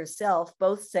veteran herself,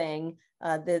 both saying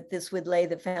that this would lay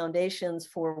the foundations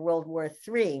for World War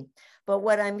III. But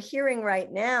what I'm hearing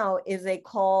right now is a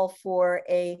call for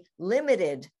a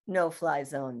limited no-fly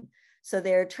zone. So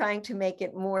they're trying to make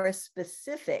it more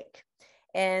specific.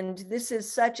 And this is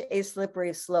such a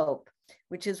slippery slope,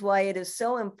 which is why it is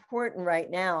so important right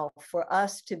now for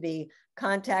us to be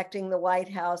contacting the White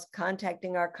House,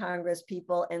 contacting our Congress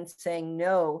people and saying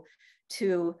no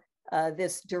to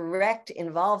this direct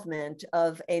involvement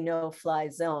of a no-fly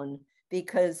zone.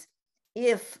 Because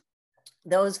if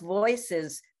those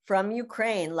voices from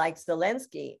Ukraine, like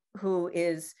Zelensky, who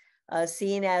is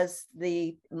seen as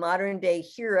the modern day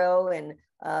hero and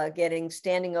getting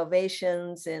standing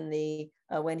ovations in the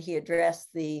when he addressed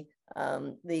the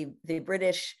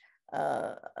British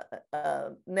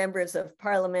members of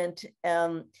parliament,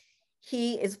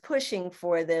 he is pushing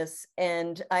for this.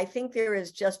 And I think there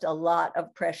is just a lot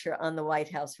of pressure on the White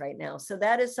House right now. So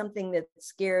that is something that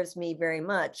scares me very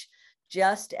much,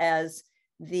 just as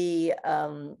the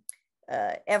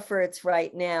efforts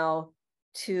right now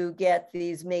to get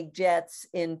these MiG jets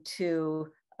into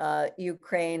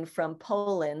Ukraine from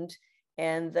Poland,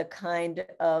 and the kind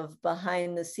of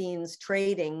behind the scenes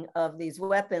trading of these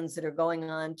weapons that are going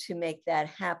on to make that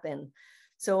happen.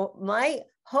 So my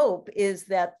hope is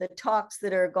that the talks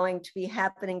that are going to be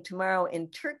happening tomorrow in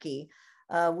Turkey,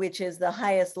 which is the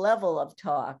highest level of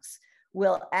talks,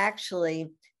 will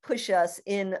actually push us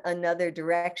in another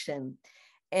direction.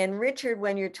 And Richard,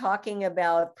 when you're talking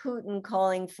about Putin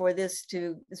calling for this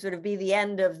to sort of be the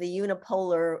end of the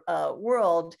unipolar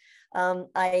world,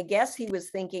 I guess he was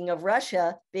thinking of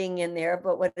Russia being in there,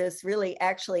 but what has really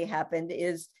actually happened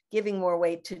is giving more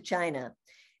weight to China.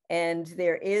 And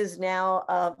there is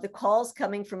now the calls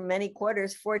coming from many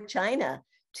quarters for China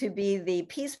to be the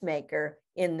peacemaker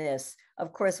in this.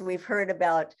 Of course, we've heard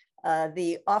about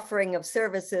the offering of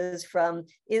services from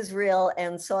Israel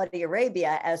and Saudi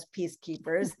Arabia as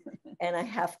peacekeepers. And I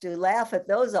have to laugh at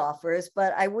those offers,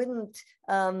 but I wouldn't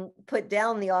put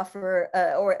down the offer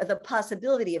or the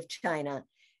possibility of China.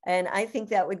 And I think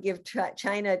that would give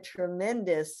China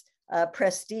tremendous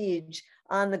prestige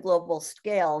on the global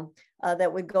scale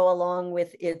that would go along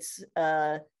with its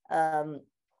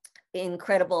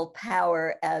incredible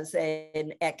power as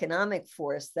an economic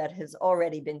force that has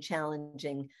already been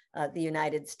challenging the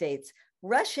United States.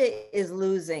 Russia is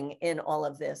losing in all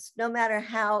of this. No matter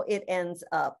how it ends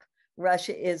up,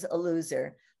 Russia is a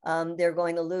loser. They're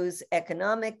going to lose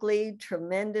economically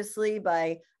tremendously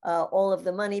by all of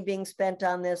the money being spent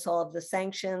on this, all of the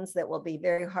sanctions that will be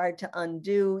very hard to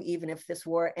undo, even if this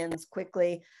war ends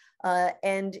quickly,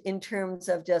 and in terms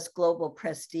of just global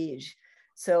prestige.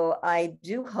 So I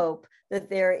do hope that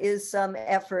there is some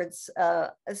efforts,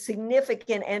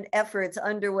 significant efforts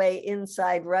underway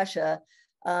inside Russia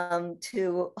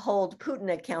to hold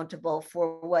Putin accountable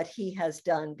for what he has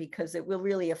done, because it will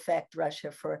really affect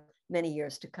Russia for many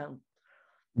years to come.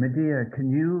 Medea, can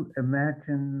you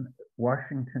imagine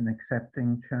Washington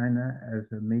accepting China as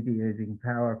a mediating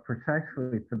power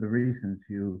precisely for the reasons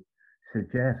you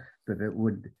suggest, that it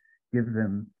would give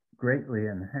them greatly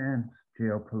enhanced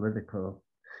geopolitical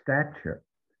stature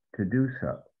to do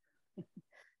so?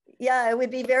 Yeah, it would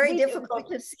be very difficult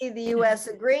to see the US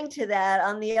agreeing to that.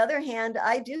 On the other hand,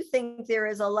 I do think there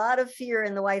is a lot of fear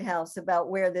in the White House about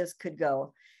where this could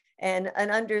go, and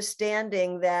an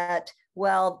understanding that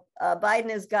while Biden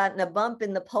has gotten a bump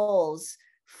in the polls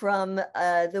from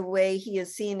the way he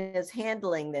is seen as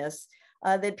handling this,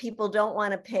 that people don't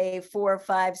want to pay $4,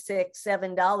 $5,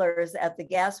 $6, $7 at the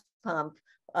gas pump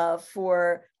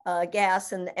for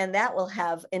gas, and that will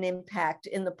have an impact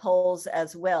in the polls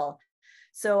as well.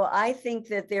 So I think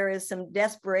that there is some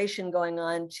desperation going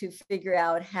on to figure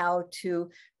out how to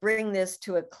bring this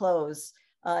to a close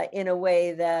in a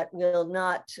way that will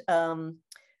not,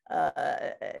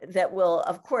 that will,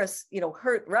 of course,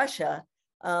 hurt Russia,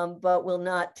 but will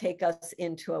not take us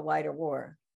into a wider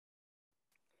war.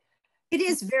 It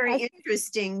is very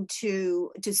interesting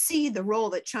to see the role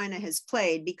that China has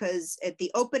played, because on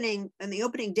the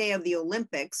opening day of the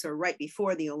Olympics, or right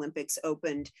before the Olympics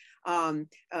opened,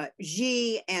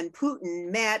 Xi and Putin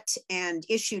met and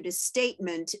issued a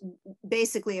statement,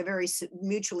 basically a very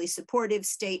mutually supportive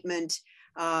statement,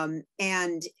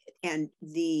 and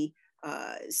the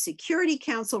Security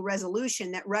Council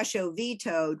resolution that Russia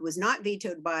vetoed was not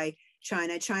vetoed by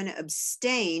China. China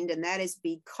abstained, and that is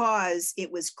because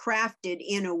it was crafted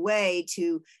in a way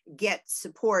to get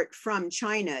support from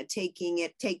China, taking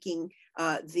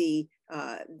the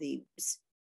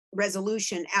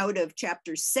resolution out of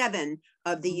Chapter 7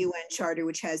 of the UN Charter,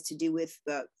 which has to do with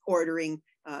ordering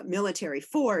military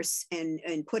force,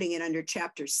 and putting it under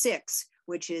Chapter 6,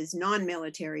 which is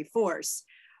non-military force.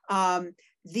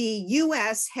 The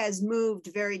US has moved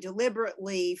very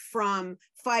deliberately from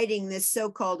fighting this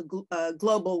so-called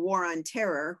global war on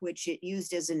terror, which it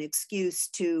used as an excuse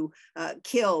to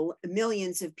kill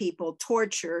millions of people,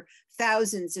 torture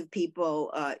thousands of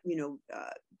people,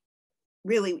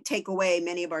 really take away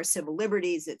many of our civil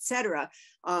liberties, et cetera,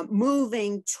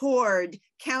 moving toward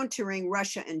countering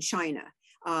Russia and China.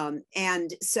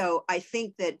 And so I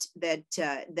think that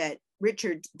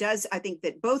Richard does, I think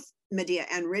that both Medea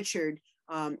and Richard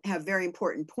have very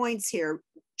important points here.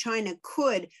 China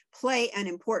could play an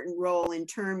important role in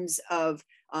terms of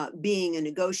being a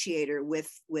negotiator with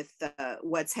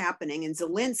what's happening. And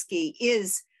Zelensky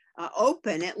is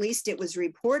open, at least it was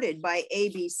reported by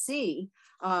ABC,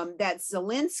 that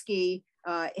Zelensky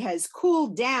has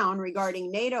cooled down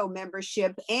regarding NATO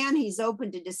membership, and he's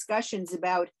open to discussions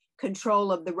about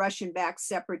control of the Russian-backed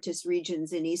separatist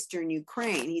regions in eastern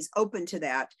Ukraine. He's open to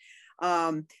that.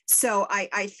 So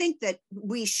I think that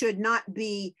we should not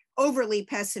be overly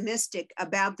pessimistic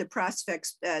about the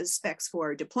prospects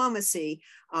for diplomacy.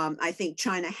 I think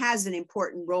China has an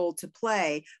important role to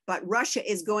play, but Russia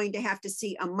is going to have to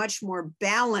see a much more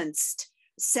balanced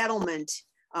settlement,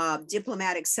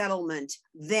 diplomatic settlement,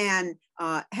 than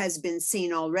has been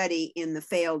seen already in the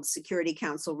failed Security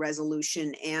Council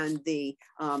resolution and the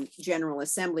General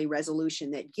Assembly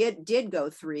resolution that did go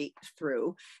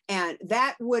through. And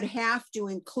that would have to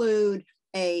include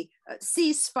a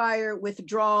ceasefire,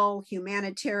 withdrawal,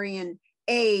 humanitarian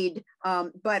aid,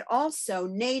 but also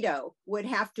NATO would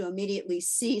have to immediately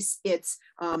cease its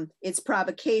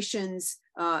provocations,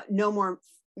 no more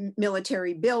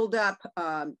military buildup,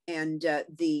 and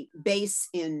the base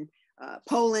in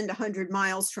Poland, 100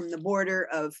 miles from the border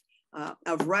of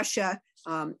Russia,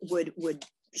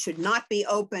 should not be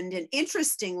opened. And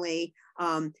interestingly,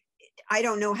 I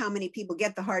don't know how many people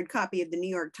get the hard copy of the New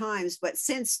York Times, but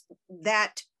since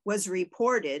that was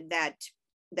reported, that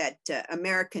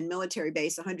American military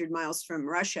base 100 miles from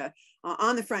Russia,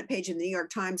 on the front page of the New York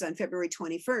Times on February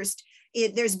 21st,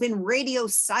 there's been radio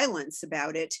silence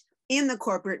about it in the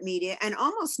corporate media, and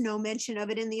almost no mention of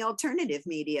it in the alternative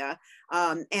media.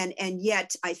 And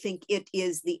yet I think it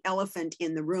is the elephant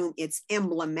in the room. It's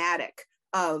emblematic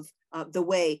of the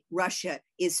way Russia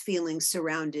is feeling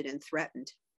surrounded and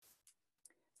threatened.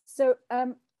 So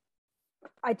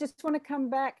I just want to come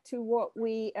back to what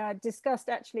we discussed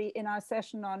actually in our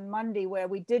session on Monday, where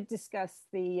we did discuss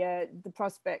the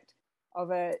prospect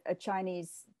of a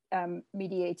Chinese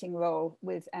mediating role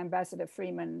with Ambassador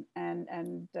Freeman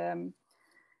and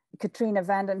Katrina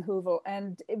vanden Heuvel.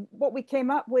 And what we came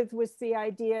up with was the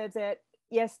idea that,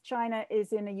 yes, China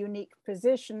is in a unique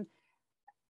position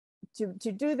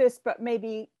to do this, but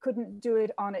maybe couldn't do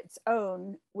it on its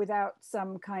own without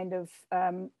some kind of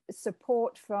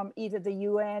support from either the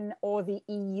UN or the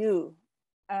EU.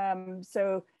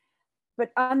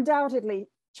 But undoubtedly,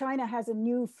 China has a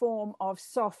new form of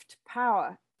soft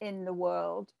power in the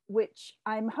world, which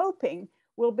I'm hoping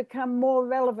will become more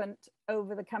relevant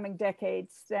over the coming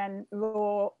decades than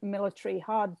raw military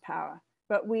hard power.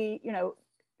 But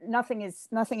nothing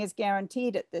is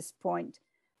guaranteed at this point.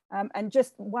 And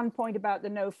just one point about the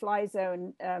no-fly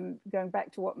zone, going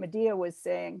back to what Medea was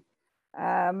saying,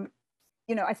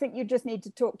 I think you just need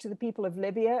to talk to the people of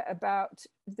Libya about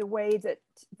the way that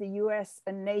the US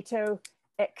and NATO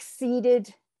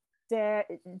exceeded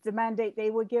the mandate they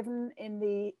were given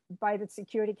by the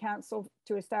Security Council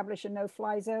to establish a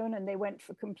no-fly zone, and they went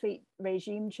for complete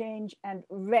regime change and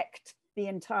wrecked the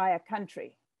entire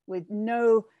country with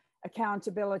no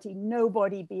accountability,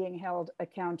 nobody being held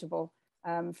accountable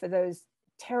for those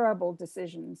terrible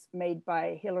decisions made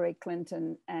by Hillary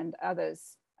Clinton and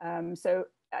others.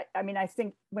 I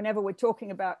think whenever we're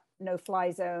talking about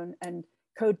no-fly zone, and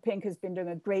Code Pink has been doing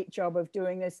a great job of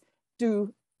doing this,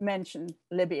 do mention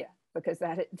Libya, because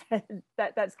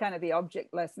that's kind of the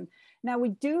object lesson. Now, we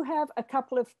do have a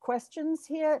couple of questions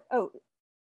here.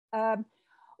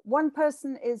 One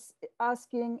person is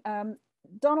asking,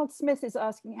 Donald Smith is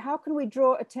asking, how can we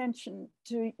draw attention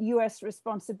to US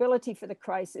responsibility for the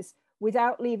crisis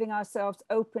without leaving ourselves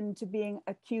open to being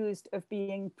accused of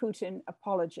being Putin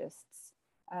apologists?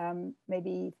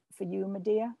 Maybe for you,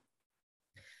 Medea?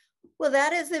 Well,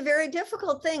 that is a very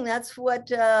difficult thing. That's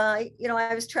what I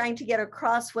was trying to get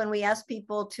across when we asked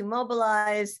people to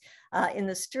mobilize in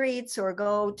the streets or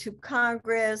go to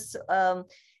Congress.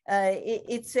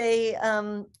 It's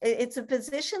a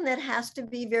position that has to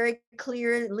be very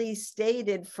clearly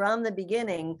stated from the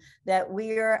beginning that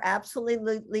we are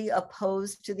absolutely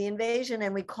opposed to the invasion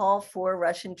and we call for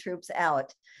Russian troops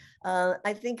out.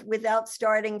 I think without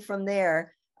starting from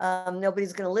there,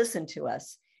 nobody's going to listen to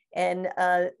us. And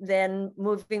then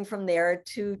moving from there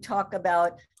to talk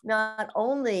about not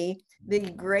only the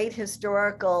great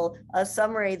historical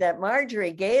summary that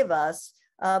Marjorie gave us,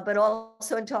 but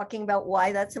also in talking about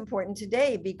why that's important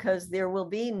today, because there will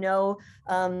be no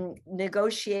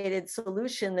negotiated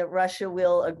solution that Russia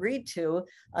will agree to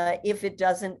if it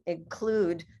doesn't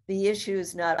include the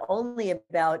issues not only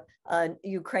about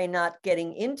Ukraine not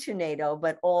getting into NATO,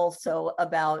 but also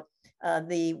about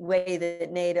the way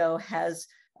that NATO has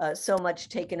so much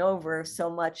taken over so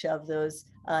much of those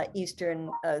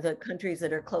the countries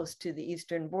that are close to the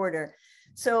eastern border.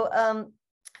 So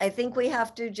I think we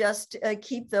have to just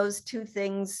keep those two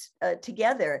things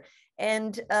together.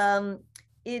 And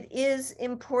it is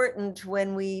important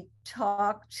when we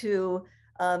talk to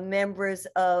members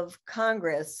of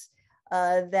Congress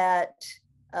that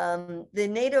the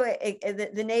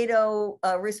NATO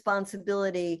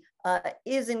responsibility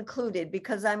is included,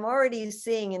 because I'm already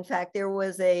seeing, in fact, there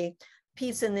was a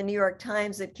piece in the New York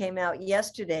Times that came out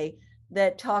yesterday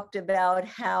that talked about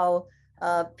how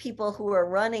people who are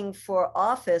running for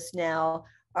office now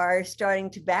are starting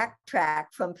to backtrack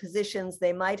from positions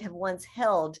they might have once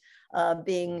held,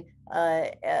 being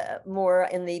more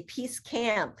in the peace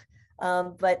camp,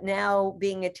 but now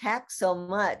being attacked so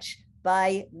much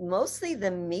by mostly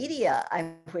the media,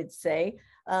 I would say.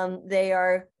 They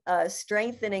are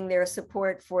strengthening their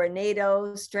support for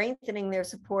NATO, strengthening their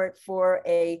support for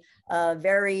a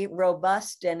very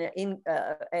robust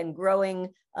and growing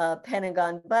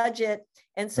Pentagon budget.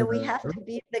 And so we have to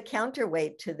be the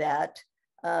counterweight to that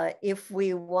if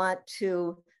we want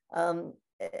to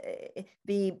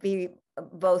be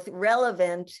both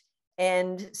relevant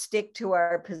and stick to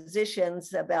our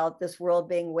positions about this world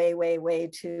being way, way, way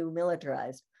too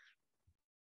militarized.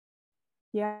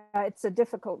 Yeah, it's a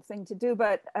difficult thing to do,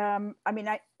 but I mean,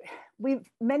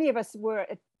 many of us were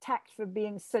attacked for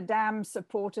being Saddam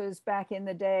supporters back in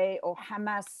the day, or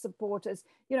Hamas supporters.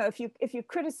 You know, if you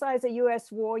criticize a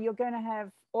U.S. war, you're going to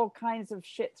have all kinds of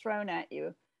shit thrown at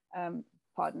you.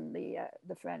 Pardon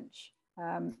the French.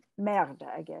 Merde,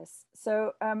 I guess.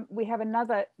 So we have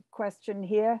another question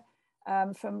here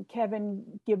from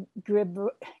Kevin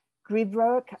Gribroek.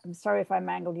 I'm sorry if I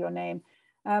mangled your name.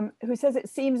 Who says it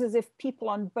seems as if people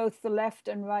on both the left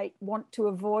and right want to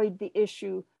avoid the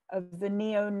issue of the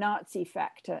neo-Nazi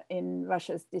factor in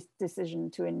Russia's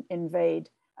decision to invade.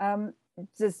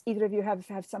 Does either of you have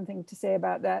something to say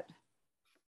about that?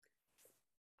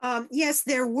 Yes,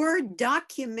 there were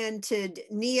documented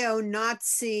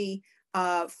neo-Nazi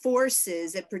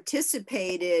forces that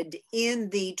participated in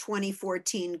the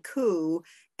 2014 coup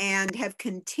and have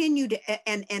continued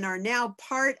and are now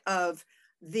part of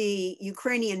the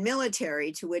Ukrainian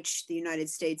military, to which the United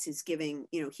States is giving,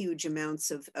 huge amounts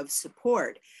of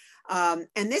support. And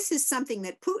this is something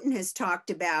that Putin has talked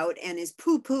about and is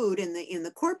poo-pooed in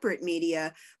the corporate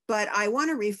media. But I want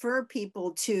to refer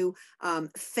people to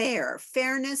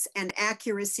fairness and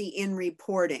accuracy in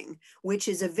reporting, which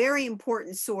is a very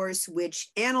important source which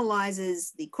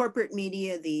analyzes the corporate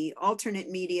media, the alternate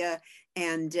media,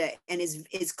 and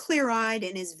is clear-eyed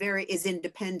and is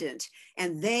independent.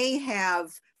 And they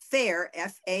have FAIR,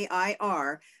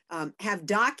 F-A-I-R, have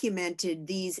documented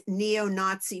these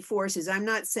neo-Nazi forces. I'm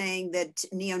not saying that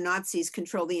neo-Nazis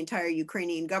control the entire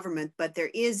Ukrainian government, but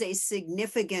there is a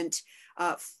significant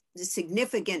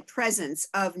presence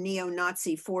of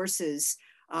neo-Nazi forces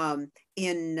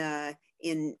in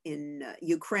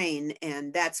Ukraine,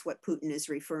 and that's what Putin is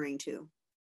referring to.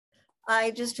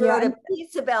 I just wrote a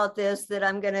piece about this that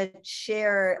I'm going to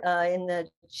share in the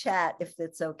chat, if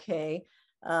it's okay,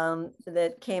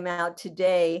 that came out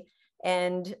today.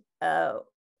 And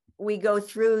we go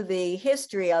through the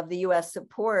history of the US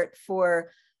support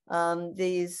for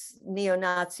these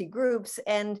neo-Nazi groups.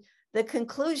 And the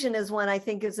conclusion is one I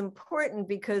think is important,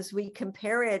 because we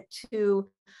compare it to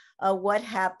what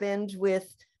happened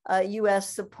with US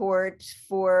support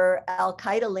for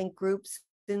Al-Qaeda linked groups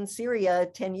in Syria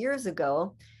 10 years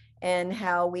ago, and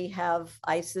how we have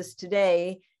ISIS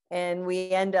today. And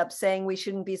we end up saying we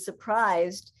shouldn't be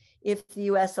surprised if the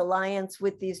US alliance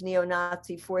with these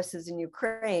neo-Nazi forces in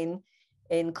Ukraine,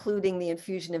 including the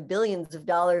infusion of billions of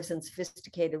dollars in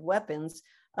sophisticated weapons,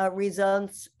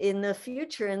 results in the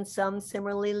future in some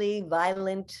similarly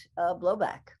violent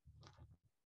blowback.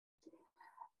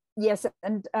 Yes,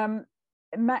 and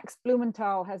Max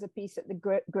Blumenthal has a piece at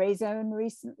the Gray Zone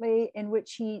recently in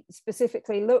which he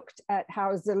specifically looked at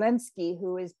how Zelensky,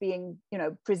 who is being,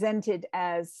 presented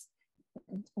as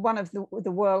one of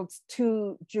the world's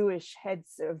two Jewish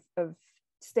heads of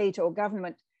state or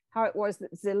government, how it was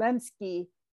that Zelensky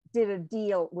did a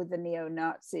deal with the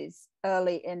neo-Nazis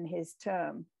early in his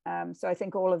term. So I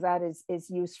think all of that is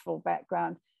useful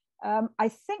background. I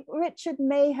think Richard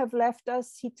may have left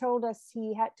us. He told us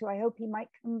he had to. I hope he might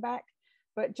come back.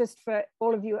 But just for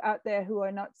all of you out there who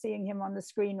are not seeing him on the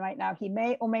screen right now, he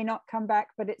may or may not come back,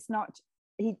 but it's not,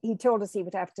 he told us he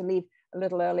would have to leave a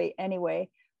little early anyway.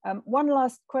 One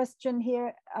last question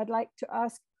here I'd like to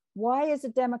ask. Why is a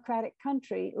democratic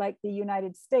country like the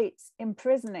United States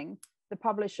imprisoning the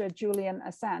publisher Julian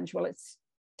Assange? Well, it's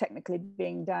technically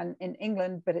being done in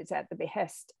England, but it's at the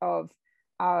behest of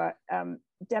our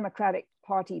Democratic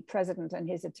Party president and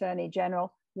his attorney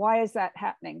general. Why is that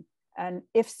happening? And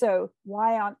if so,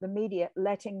 why aren't the media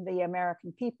letting the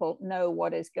American people know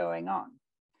what is going on?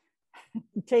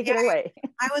 Take it away.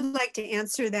 I would like to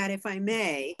answer that if I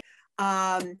may.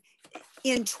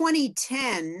 In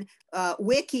 2010,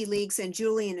 WikiLeaks and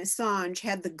Julian Assange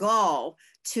had the gall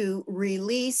to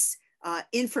release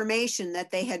information that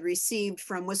they had received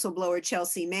from whistleblower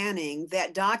Chelsea Manning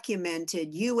that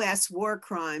documented US war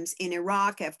crimes in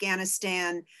Iraq,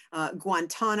 Afghanistan,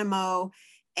 Guantanamo.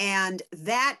 And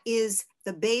that is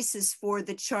the basis for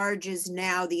the charges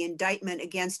now, the indictment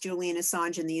against Julian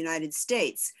Assange in the United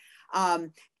States.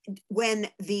 When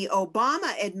the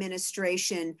Obama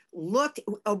administration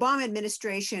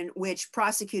which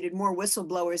prosecuted more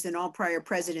whistleblowers than all prior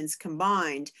presidents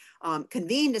combined,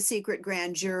 convened a secret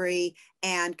grand jury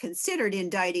and considered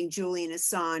indicting Julian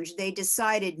Assange, they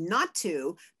decided not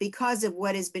to because of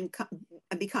what has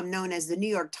become known as the New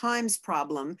York Times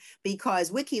problem,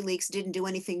 because WikiLeaks didn't do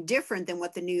anything different than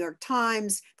what the New York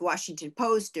Times, the Washington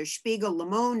Post, Der Spiegel, Le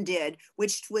Monde did,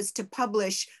 which was to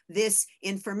publish this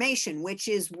information, which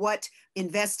is what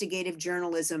investigative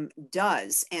journalism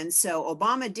does. And so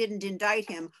Obama didn't indict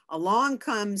him. Along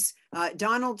comes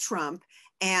Donald Trump,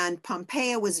 and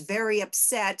Pompeo was very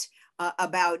upset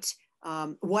about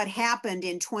what happened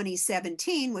in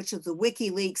 2017, which was the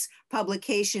WikiLeaks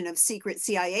publication of secret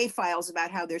CIA files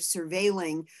about how they're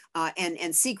surveilling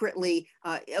and secretly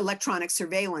electronic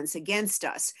surveillance against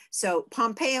us. So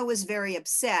Pompeo was very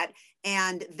upset,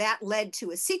 and that led to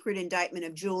a secret indictment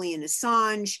of Julian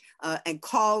Assange and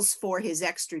calls for his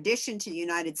extradition to the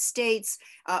United States.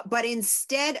 But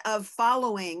instead of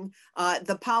following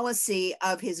the policy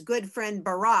of his good friend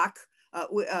Barack,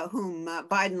 whom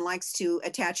Biden likes to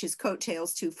attach his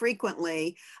coattails to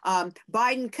frequently,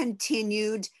 Biden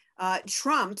continued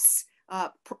Trump's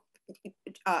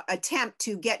attempt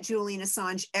to get Julian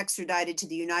Assange extradited to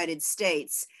the United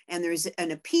States. And there's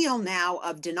an appeal now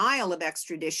of denial of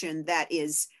extradition that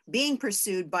is being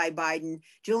pursued by Biden.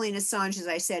 Julian Assange, as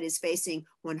I said, is facing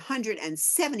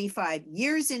 175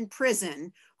 years in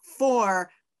prison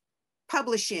for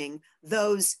publishing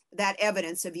that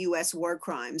evidence of US war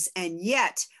crimes. And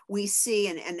yet we see,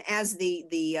 and as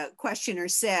the questioner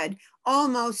said,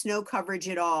 almost no coverage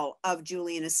at all of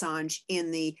Julian Assange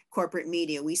in the corporate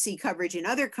media. We see coverage in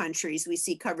other countries, we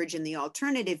see coverage in the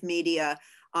alternative media,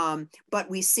 but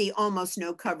we see almost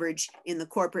no coverage in the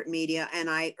corporate media. And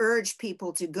I urge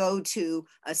people to go to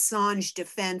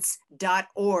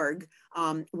AssangeDefense.org,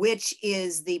 which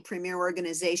is the premier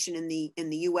organization in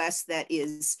the US that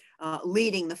is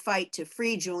leading the fight to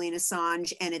free Julian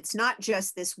Assange. And it's not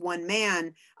just this one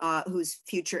man whose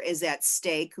future is at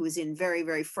stake, who is in very,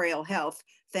 very frail health,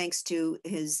 thanks to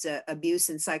his abuse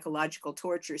and psychological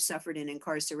torture suffered in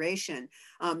incarceration,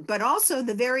 but also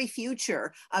the very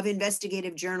future of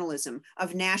investigative journalism,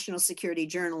 of national security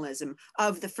journalism,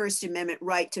 of the First Amendment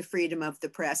right to freedom of the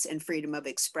press and freedom of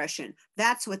expression.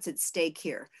 That's what's at stake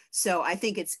here. So I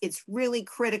think it's really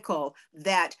critical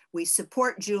that we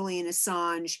support Julian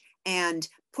Assange and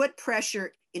put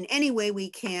pressure in any way we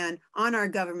can on our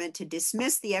government to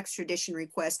dismiss the extradition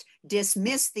request,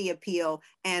 dismiss the appeal,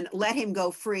 and let him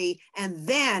go free, and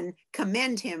then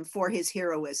commend him for his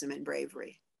heroism and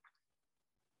bravery.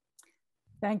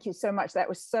 Thank you so much. That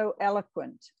was so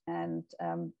eloquent and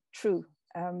true.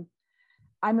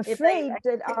 I'm afraid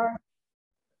that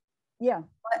Yeah.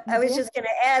 I was just going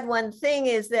to add one thing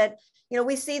is that, you know,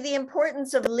 we see the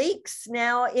importance of leaks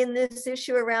now in this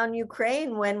issue around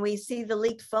Ukraine when we see the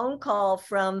leaked phone call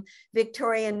from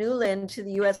Victoria Nuland to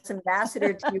the US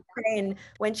ambassador to Ukraine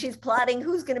when she's plotting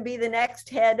who's going to be the next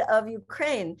head of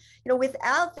Ukraine. You know,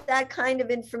 without that kind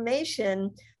of information,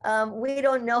 we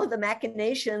don't know the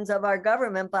machinations of our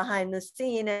government behind the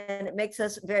scene, and it makes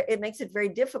it very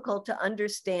difficult to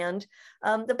understand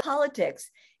the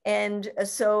politics. And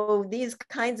so these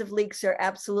kinds of leaks are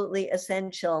absolutely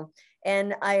essential.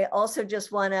 And I also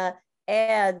just want to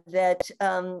add that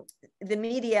the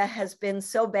media has been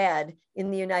so bad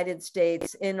in the United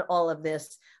States in all of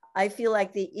this. I feel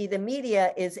like the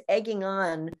media is egging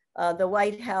on, the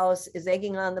White House is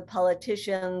egging on the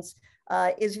politicians,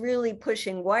 is really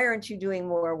pushing, why aren't you doing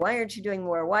more? Why aren't you doing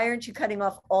more? Why aren't you cutting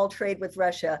off all trade with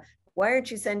Russia? Why aren't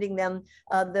you sending them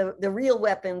the real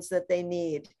weapons that they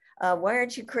need? Why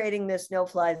aren't you creating this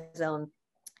no-fly zone?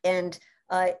 And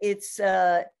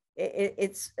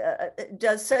it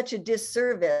does such a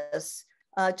disservice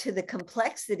to the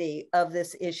complexity of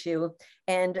this issue.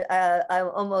 And I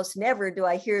almost never do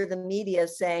I hear the media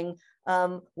saying,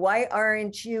 why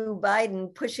aren't you,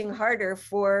 Biden, pushing harder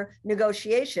for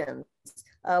negotiations?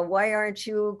 Why aren't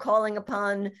you calling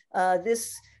upon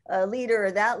this leader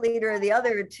or that leader or the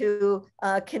other to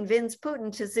convince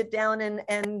Putin to sit down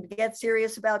and get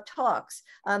serious about talks?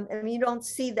 I mean, you don't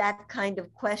see that kind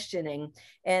of questioning.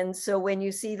 And so when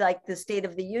you see like the State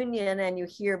of the Union and you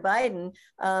hear Biden,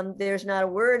 there's not a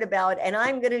word about, and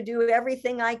I'm going to do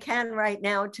everything I can right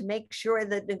now to make sure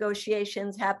that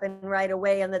negotiations happen right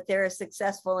away and that they're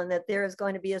successful and that there is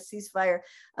going to be a ceasefire.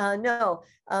 No.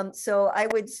 So I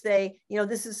would say, you know,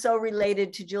 this is so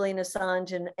related to Julian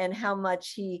Assange and how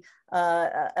much he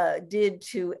did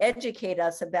to educate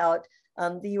us about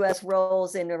the US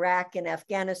roles in Iraq and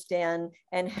Afghanistan,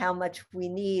 and how much we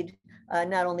need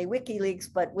not only WikiLeaks,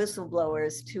 but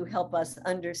whistleblowers to help us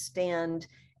understand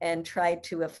and try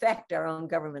to affect our own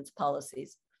government's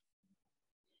policies.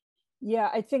 Yeah,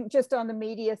 I think just on the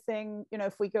media thing, you know,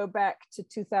 if we go back to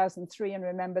 2003 and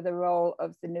remember the role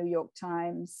of the New York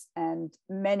Times and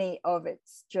many of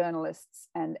its journalists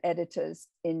and editors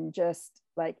in just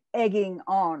like egging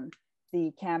on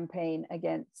the campaign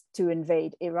to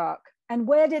invade Iraq. And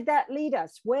where did that lead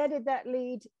us? Where did that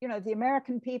lead, you know, the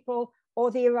American people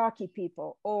or the Iraqi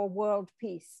people or world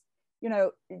peace? You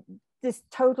know, this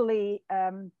totally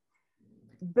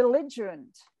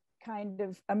belligerent kind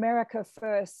of America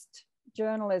first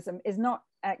journalism is not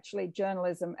actually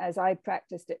journalism as I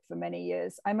practiced it for many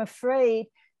years. I'm afraid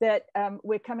that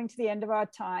we're coming to the end of our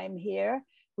time here.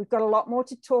 We've got a lot more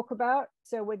to talk about,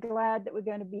 so we're glad that we're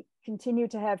going to continue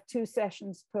to have 2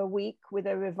 sessions per week with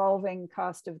a revolving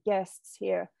cast of guests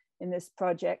here in this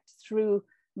project through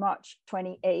March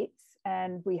 28th,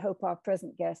 and we hope our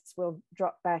present guests will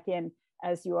drop back in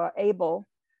as you are able.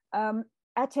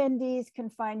 Attendees can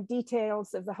find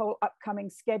details of the whole upcoming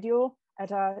schedule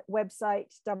at our website,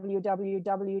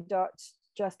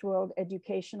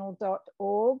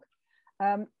 www.justworldeducational.org.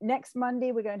 Next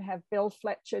Monday, we're going to have Bill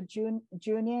Fletcher Jr.,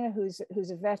 who's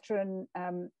a veteran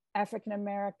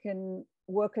African-American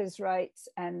workers' rights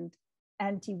and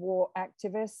anti-war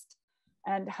activist,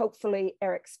 and hopefully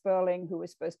Eric Sperling, who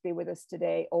was supposed to be with us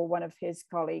today, or one of his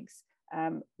colleagues.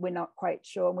 We're not quite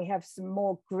sure. And we have some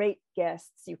more great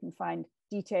guests. You can find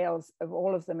details of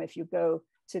all of them if you go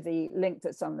to the link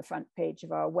that's on the front page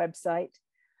of our website.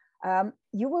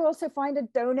 You will also find a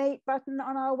donate button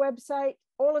on our website.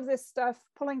 All of this stuff,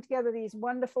 pulling together these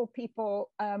wonderful people,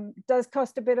 does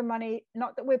cost a bit of money.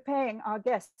 Not that we're paying our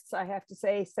guests, I have to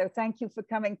say. So thank you for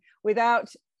coming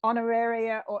without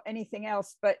honoraria or anything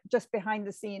else, but just behind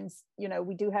the scenes, you know,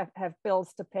 we do have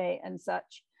bills to pay and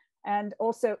such. And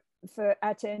also for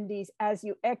attendees, as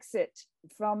you leave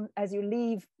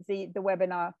the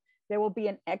webinar, there will be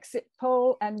an exit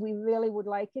poll, and we really would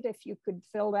like it if you could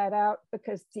fill that out,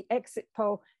 because the exit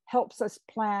poll helps us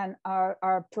plan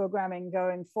our programming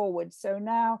going forward. So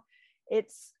now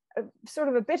it's sort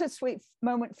of a bittersweet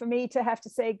moment for me to have to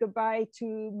say goodbye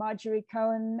to Marjorie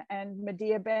Cohn and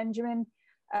Medea Benjamin.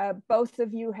 Both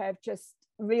of you have just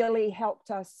really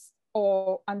helped us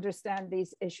all understand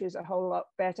these issues a whole lot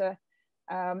better.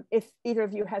 If either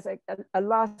of you has a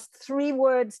last 3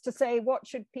 words to say, what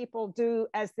should people do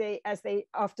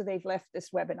after they've left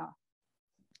this webinar?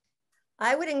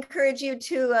 I would encourage you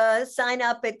to sign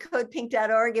up at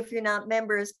codepink.org if you're not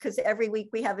members, because every week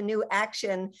we have a new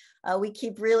action. We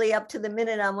keep really up to the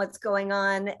minute on what's going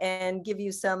on and give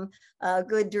you some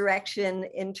good direction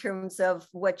in terms of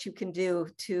what you can do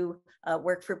to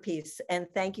work for peace. And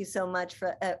thank you so much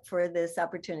for this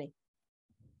opportunity.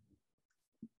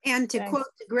 And to Thanks. quote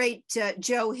the great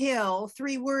Joe Hill,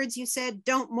 3 words you said: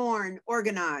 don't mourn,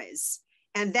 organize.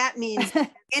 And that means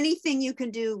anything you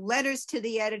can do, letters to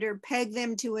the editor, peg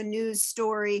them to a news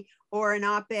story or an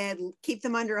op-ed, keep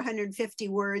them under 150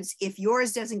 words. If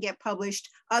yours doesn't get published,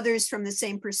 others from the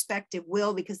same perspective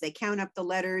will, because they count up the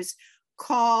letters.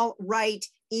 Call, write,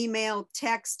 email,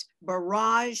 text,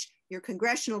 barrage your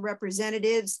congressional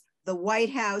representatives, the White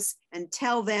House, and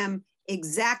tell them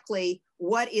exactly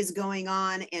what is going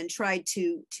on, and try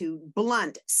to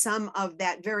blunt some of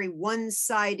that very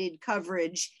one-sided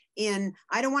coverage in,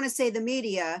 I don't want to say the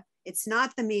media. It's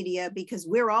not the media, because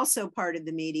we're also part of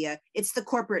the media. It's the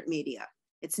corporate media.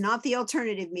 It's not the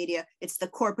alternative media, it's the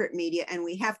corporate media. And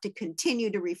we have to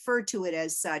continue to refer to it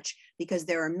as such, because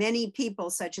there are many people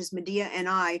such as Medea and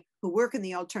I who work in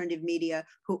the alternative media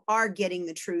who are getting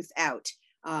the truth out.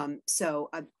 So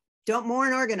don't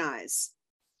mourn, organize.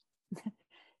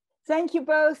 Thank you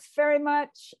both very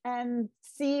much, and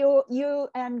see you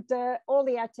and all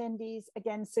the attendees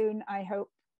again soon, I hope.